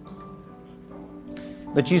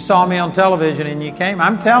 But you saw me on television and you came.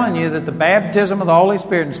 I'm telling you that the baptism of the Holy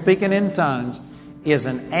Spirit and speaking in tongues is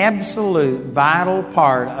an absolute vital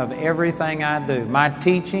part of everything I do. My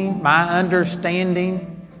teaching, my understanding,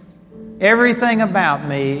 everything about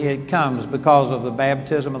me, it comes because of the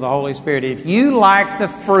baptism of the Holy Spirit. If you like the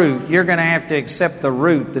fruit, you're going to have to accept the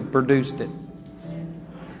root that produced it.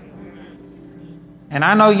 And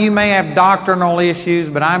I know you may have doctrinal issues,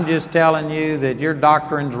 but I'm just telling you that your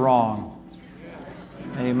doctrine's wrong.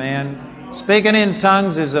 Amen. Speaking in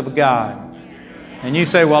tongues is of God. And you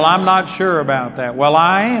say, well, I'm not sure about that. Well,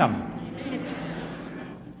 I am.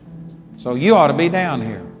 So you ought to be down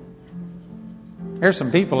here. There's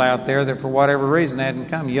some people out there that for whatever reason hadn't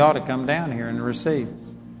come. You ought to come down here and receive.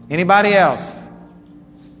 Anybody else?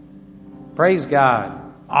 Praise God.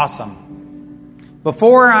 Awesome.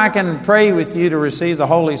 Before I can pray with you to receive the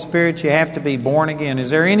Holy Spirit, you have to be born again.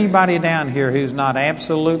 Is there anybody down here who's not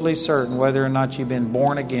absolutely certain whether or not you've been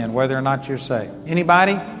born again, whether or not you're saved?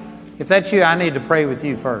 Anybody? If that's you, I need to pray with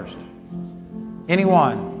you first.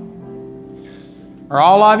 Anyone? Are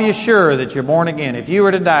all of you sure that you're born again? If you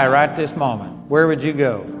were to die right this moment, where would you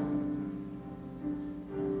go?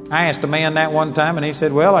 I asked a man that one time, and he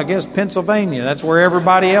said, well, I guess Pennsylvania. That's where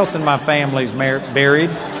everybody else in my family's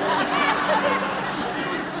buried.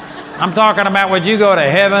 I'm talking about, would you go to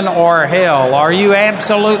heaven or hell? Are you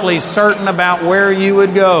absolutely certain about where you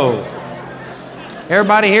would go?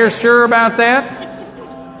 Everybody here sure about that?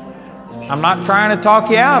 I'm not trying to talk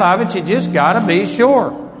you out of it. You just got to be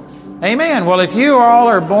sure. Amen. Well, if you all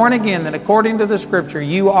are born again, then according to the Scripture,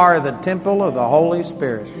 you are the temple of the Holy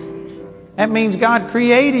Spirit. That means God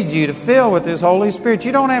created you to fill with His Holy Spirit.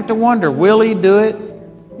 You don't have to wonder, will He do it?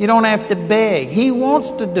 You don't have to beg. He wants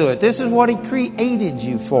to do it. This is what He created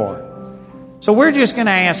you for. So we're just going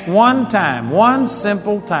to ask one time, one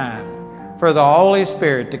simple time, for the Holy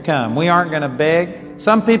Spirit to come. We aren't going to beg.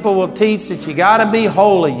 Some people will teach that you got to be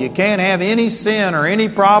holy. You can't have any sin or any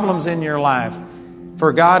problems in your life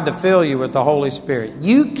for God to fill you with the Holy Spirit.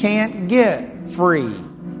 You can't get free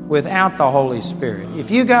without the Holy Spirit.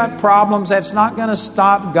 If you got problems, that's not going to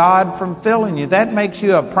stop God from filling you. That makes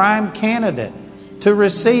you a prime candidate to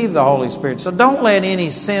receive the Holy Spirit. So don't let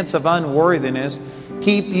any sense of unworthiness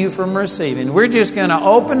keep you from receiving. We're just going to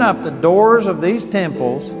open up the doors of these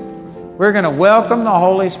temples. We're going to welcome the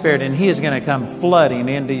Holy Spirit, and He is going to come flooding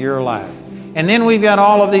into your life. And then we've got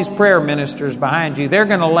all of these prayer ministers behind you. They're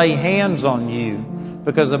going to lay hands on you,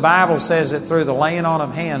 because the Bible says that through the laying on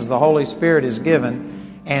of hands, the Holy Spirit is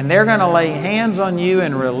given. And they're going to lay hands on you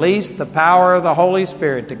and release the power of the Holy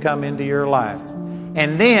Spirit to come into your life.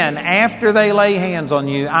 And then, after they lay hands on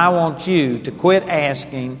you, I want you to quit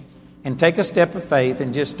asking and take a step of faith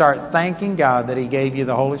and just start thanking God that He gave you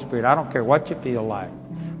the Holy Spirit. I don't care what you feel like.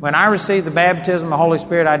 When I received the baptism of the Holy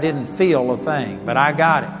Spirit, I didn't feel a thing, but I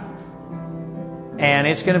got it. And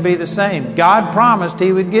it's going to be the same. God promised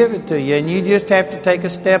He would give it to you, and you just have to take a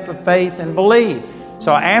step of faith and believe.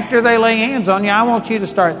 So after they lay hands on you, I want you to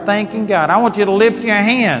start thanking God. I want you to lift your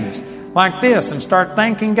hands like this and start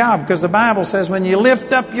thanking God, because the Bible says when you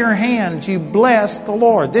lift up your hands, you bless the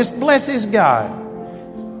Lord. This blesses God.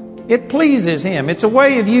 It pleases Him. It's a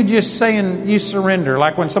way of you just saying you surrender.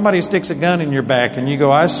 Like when somebody sticks a gun in your back and you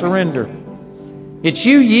go, I surrender. It's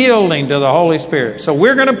you yielding to the Holy Spirit. So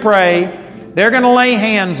we're going to pray. They're going to lay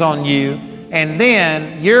hands on you. And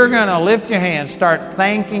then you're going to lift your hands, start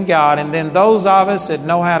thanking God. And then those of us that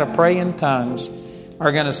know how to pray in tongues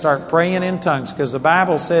are going to start praying in tongues, because the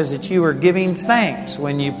Bible says that you are giving thanks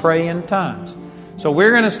when you pray in tongues. So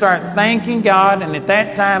we're going to start thanking God, and at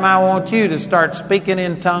that time I want you to start speaking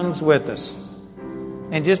in tongues with us.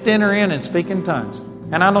 And just enter in and speak in tongues.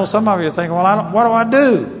 And I know some of you are thinking, well, what do I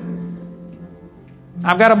do?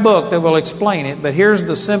 I've got a book that will explain it, but here's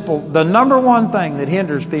the number one thing that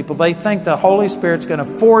hinders people. They think the Holy Spirit's going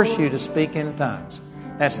to force you to speak in tongues.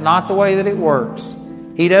 That's not the way that it works.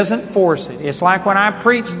 He doesn't force it. It's like when I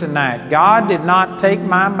preached tonight. God did not take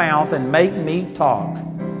my mouth and make me talk.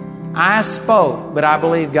 I spoke, but I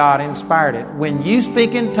believe God inspired it. When you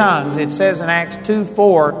speak in tongues, it says in Acts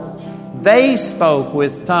 2:4, they spoke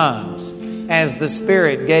with tongues as the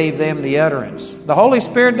Spirit gave them the utterance. The Holy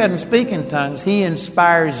Spirit doesn't speak in tongues. He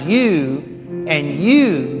inspires you, and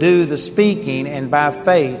you do the speaking, and by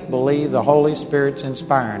faith believe the Holy Spirit's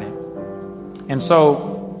inspiring it. And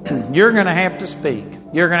so you're going to have to speak.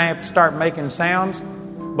 You're going to have to start making sounds.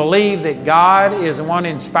 Believe that God is the one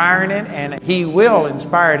inspiring it, and He will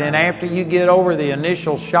inspire it. And after you get over the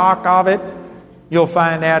initial shock of it, you'll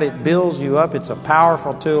find out it builds you up. It's a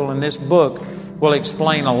powerful tool, and this book will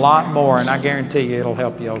explain a lot more, and I guarantee you it'll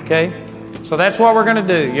help you, okay? So that's what we're going to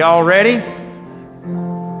do. Y'all ready?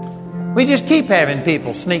 We just keep having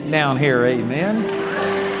people sneak down here, amen?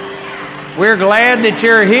 We're glad that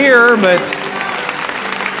you're here, but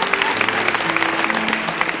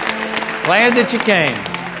glad that you came.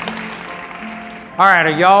 All right,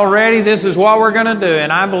 are y'all ready? This is what we're going to do.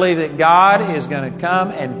 And I believe that God is going to come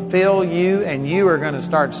and fill you, and you are going to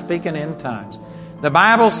start speaking in tongues. The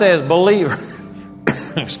Bible says believers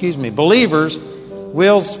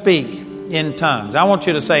will speak in tongues. I want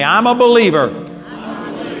you to say, I'm a believer.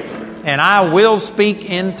 and I will speak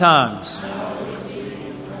in tongues.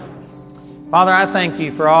 Father, I thank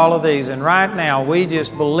you for all of these. And right now, we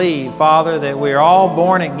just believe, Father, that we are all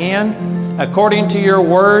born again. According to your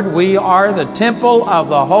word, we are the temple of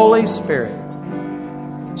the Holy Spirit.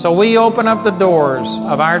 So we open up the doors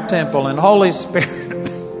of our temple, and Holy Spirit,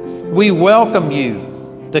 we welcome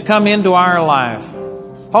you to come into our life.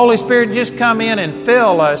 Holy Spirit, just come in and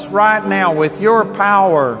fill us right now with your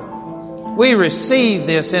power. We receive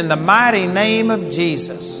this in the mighty name of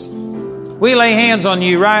Jesus. We lay hands on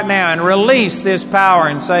you right now and release this power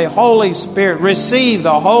and say, Holy Spirit, receive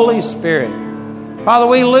the Holy Spirit. Father,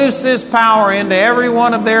 we loose this power into every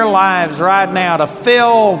one of their lives right now to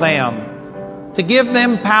fill them, to give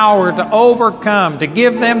them power to overcome, to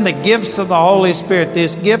give them the gifts of the Holy Spirit,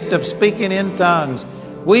 this gift of speaking in tongues.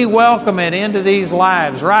 We welcome it into these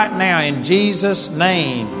lives right now in Jesus'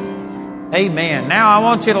 name. Amen. Now I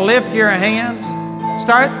want you to lift your hands.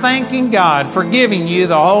 Start thanking God for giving you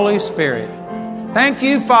the Holy Spirit. Thank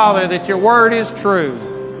you, Father, that your word is true.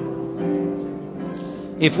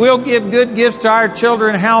 If we'll give good gifts to our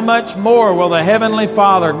children, how much more will the Heavenly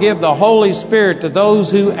Father give the Holy Spirit to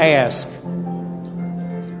those who ask?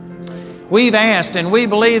 We've asked and we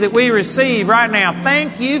believe that we receive right now.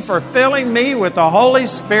 Thank you for filling me with the Holy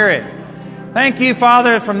Spirit. Thank you,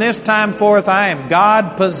 Father, from this time forth I am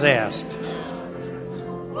God-possessed.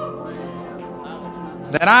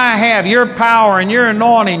 That I have your power and your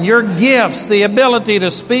anointing, your gifts, the ability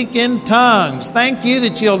to speak in tongues. Thank you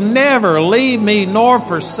that you'll never leave me nor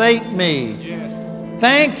forsake me.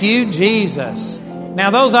 Thank you, Jesus. Now,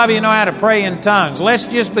 those of you who know how to pray in tongues, let's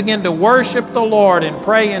just begin to worship the Lord and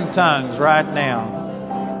pray in tongues right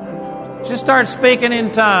now. Just start speaking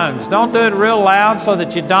in tongues. Don't do it real loud so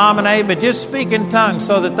that you dominate, but just speak in tongues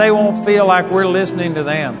so that they won't feel like we're listening to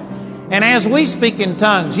them. And as we speak in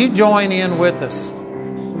tongues, you join in with us.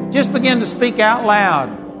 Just begin to speak out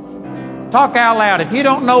loud. Talk out loud. If you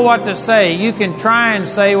don't know what to say, you can try and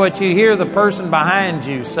say what you hear the person behind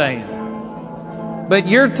you saying. But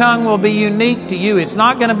your tongue will be unique to you. It's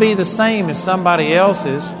not going to be the same as somebody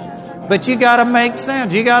else's. But you got to make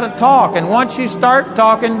sounds. You got to talk. And once you start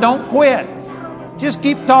talking, don't quit. Just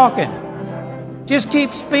keep talking. Just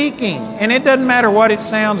keep speaking. And it doesn't matter what it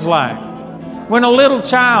sounds like. When a little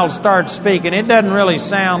child starts speaking, it doesn't really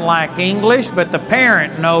sound like English, but the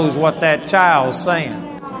parent knows what that child's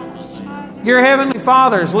saying. Your Heavenly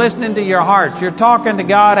Father is listening to your heart. You're talking to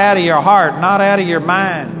God out of your heart, not out of your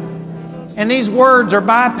mind. And these words are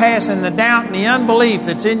bypassing the doubt and the unbelief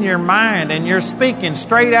that's in your mind, and you're speaking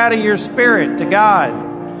straight out of your spirit to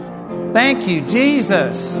God. Thank you,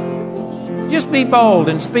 Jesus. Just be bold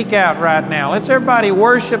and speak out right now. Let's everybody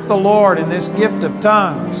worship the Lord in this gift of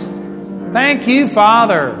tongues. Thank you,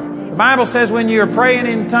 Father. The Bible says when you're praying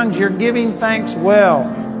in tongues, you're giving thanks well.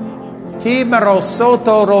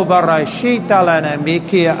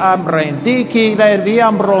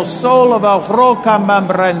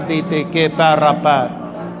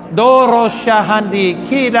 Doro shahandi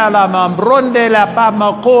kida la mambronde la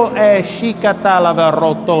pamako e shikata la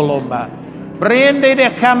verotoloma. Brende de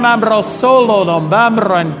camambro solo no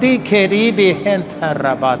bambrandi keribi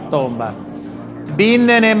hentarabatoma.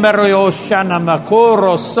 Binde ne merioshana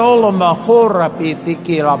makoro solo makora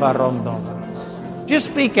pitiki la varondo.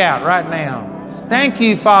 Just speak out right now. Thank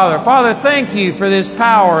you, Father. Father, thank you for this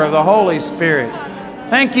power of the Holy Spirit.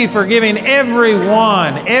 Thank you for giving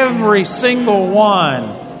everyone, every single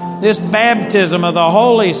one, this baptism of the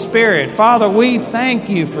Holy Spirit. Father, we thank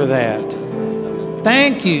you for that.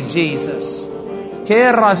 Thank you, Jesus.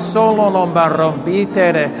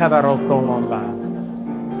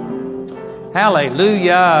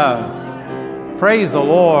 Hallelujah. Praise the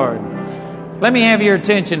Lord. Let me have your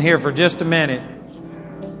attention here for just a minute.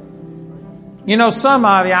 You know, some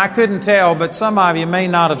of you, I couldn't tell, but some of you may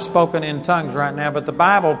not have spoken in tongues right now, but the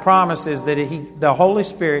Bible promises that the Holy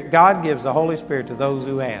Spirit, God gives the Holy Spirit to those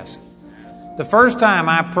who ask. The first time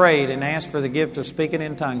I prayed and asked for the gift of speaking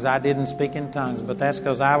in tongues, I didn't speak in tongues, but that's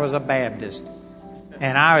because I was a Baptist.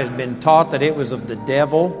 And I had been taught that it was of the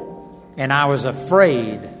devil, and I was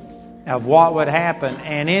afraid of what would happen.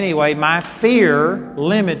 And anyway, my fear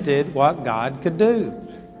limited what God could do.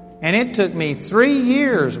 And it took me 3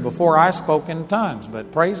 years before I spoke in tongues.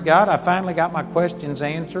 But praise God, I finally got my questions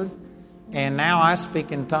answered. And now I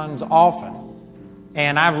speak in tongues often.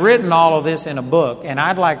 And I've written all of this in a book. And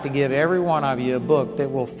I'd like to give every one of you a book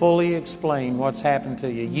that will fully explain what's happened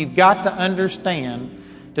to you. You've got to understand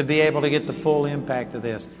to be able to get the full impact of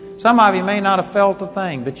this. Some of you may not have felt a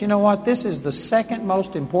thing. But you know what? This is the second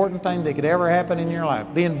most important thing that could ever happen in your life.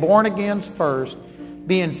 Being born again first.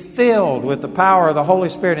 being filled with the power of the Holy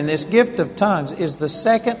Spirit. And this gift of tongues is the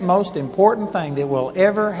second most important thing that will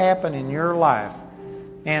ever happen in your life.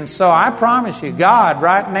 And so I promise you, God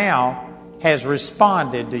right now has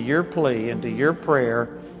responded to your plea and to your prayer,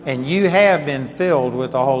 and you have been filled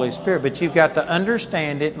with the Holy Spirit. But you've got to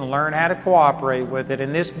understand it and learn how to cooperate with it.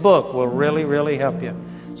 And this book will really, really help you.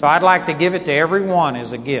 So I'd like to give it to everyone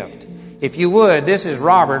as a gift. If you would, this is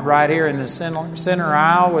Robert right here in the center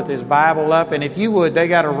aisle with his Bible up. And if you would, they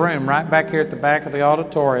got a room right back here at the back of the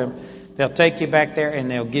auditorium. They'll take you back there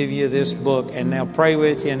and they'll give you this book and they'll pray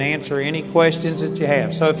with you and answer any questions that you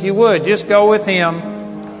have. So if you would, just go with him.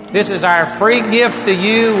 This is our free gift to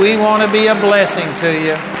you. We want to be a blessing to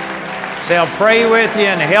you. They'll pray with you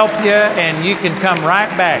and help you, and you can come right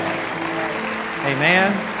back.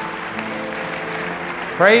 Amen.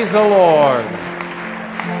 Praise the Lord.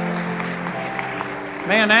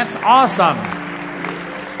 Man, that's awesome.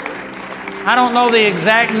 I don't know the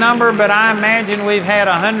exact number, but I imagine we've had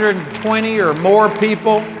 120 or more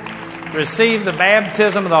people receive the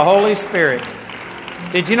baptism of the Holy Spirit.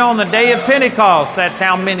 Did you know on the day of Pentecost, that's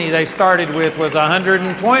how many they started with, was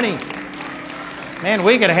 120. Man,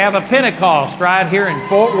 we could have a Pentecost right here in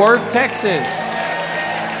Fort Worth, Texas.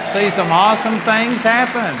 See some awesome things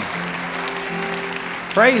happen.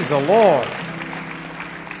 Praise the Lord.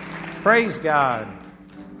 Praise God.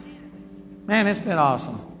 Man, it's been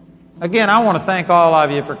awesome. Again, I want to thank all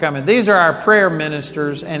of you for coming. These are our prayer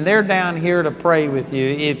ministers, and they're down here to pray with you.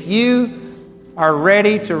 If you are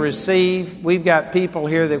ready to receive, we've got people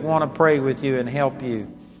here that want to pray with you and help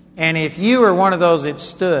you. And if you are one of those that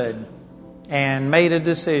stood and made a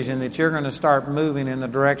decision that you're going to start moving in the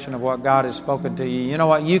direction of what God has spoken to you, you know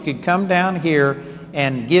what? You could come down here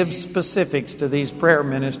and give specifics to these prayer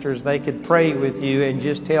ministers. They could pray with you and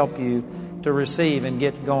just help you to receive and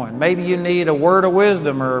get going. Maybe you need a word of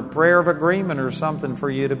wisdom or a prayer of agreement or something for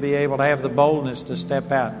you to be able to have the boldness to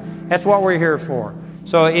step out. That's what we're here for.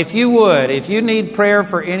 So if you would, if you need prayer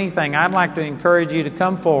for anything, I'd like to encourage you to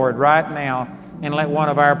come forward right now and let one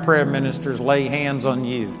of our prayer ministers lay hands on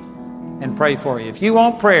you and pray for you. If you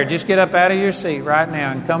want prayer, just get up out of your seat right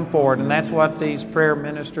now and come forward. And that's what these prayer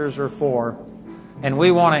ministers are for. And we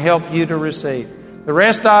want to help you to receive. The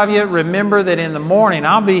rest of you, remember that in the morning,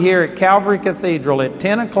 I'll be here at Calvary Cathedral at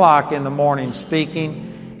 10 o'clock in the morning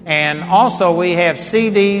speaking. And also we have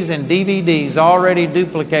CDs and DVDs already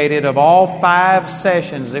duplicated of all 5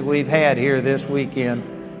 sessions that we've had here this weekend.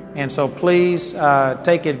 And so please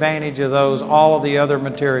take advantage of those, all of the other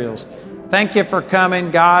materials. Thank you for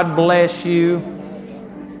coming. God bless you.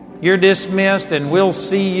 You're dismissed, and we'll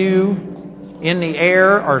see you in the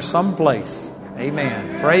air or someplace.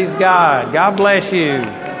 Amen. Praise God. God bless you.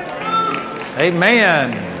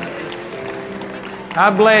 Amen.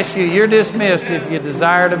 God bless you. You're dismissed if you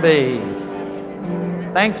desire to be.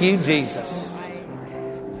 Thank you, Jesus.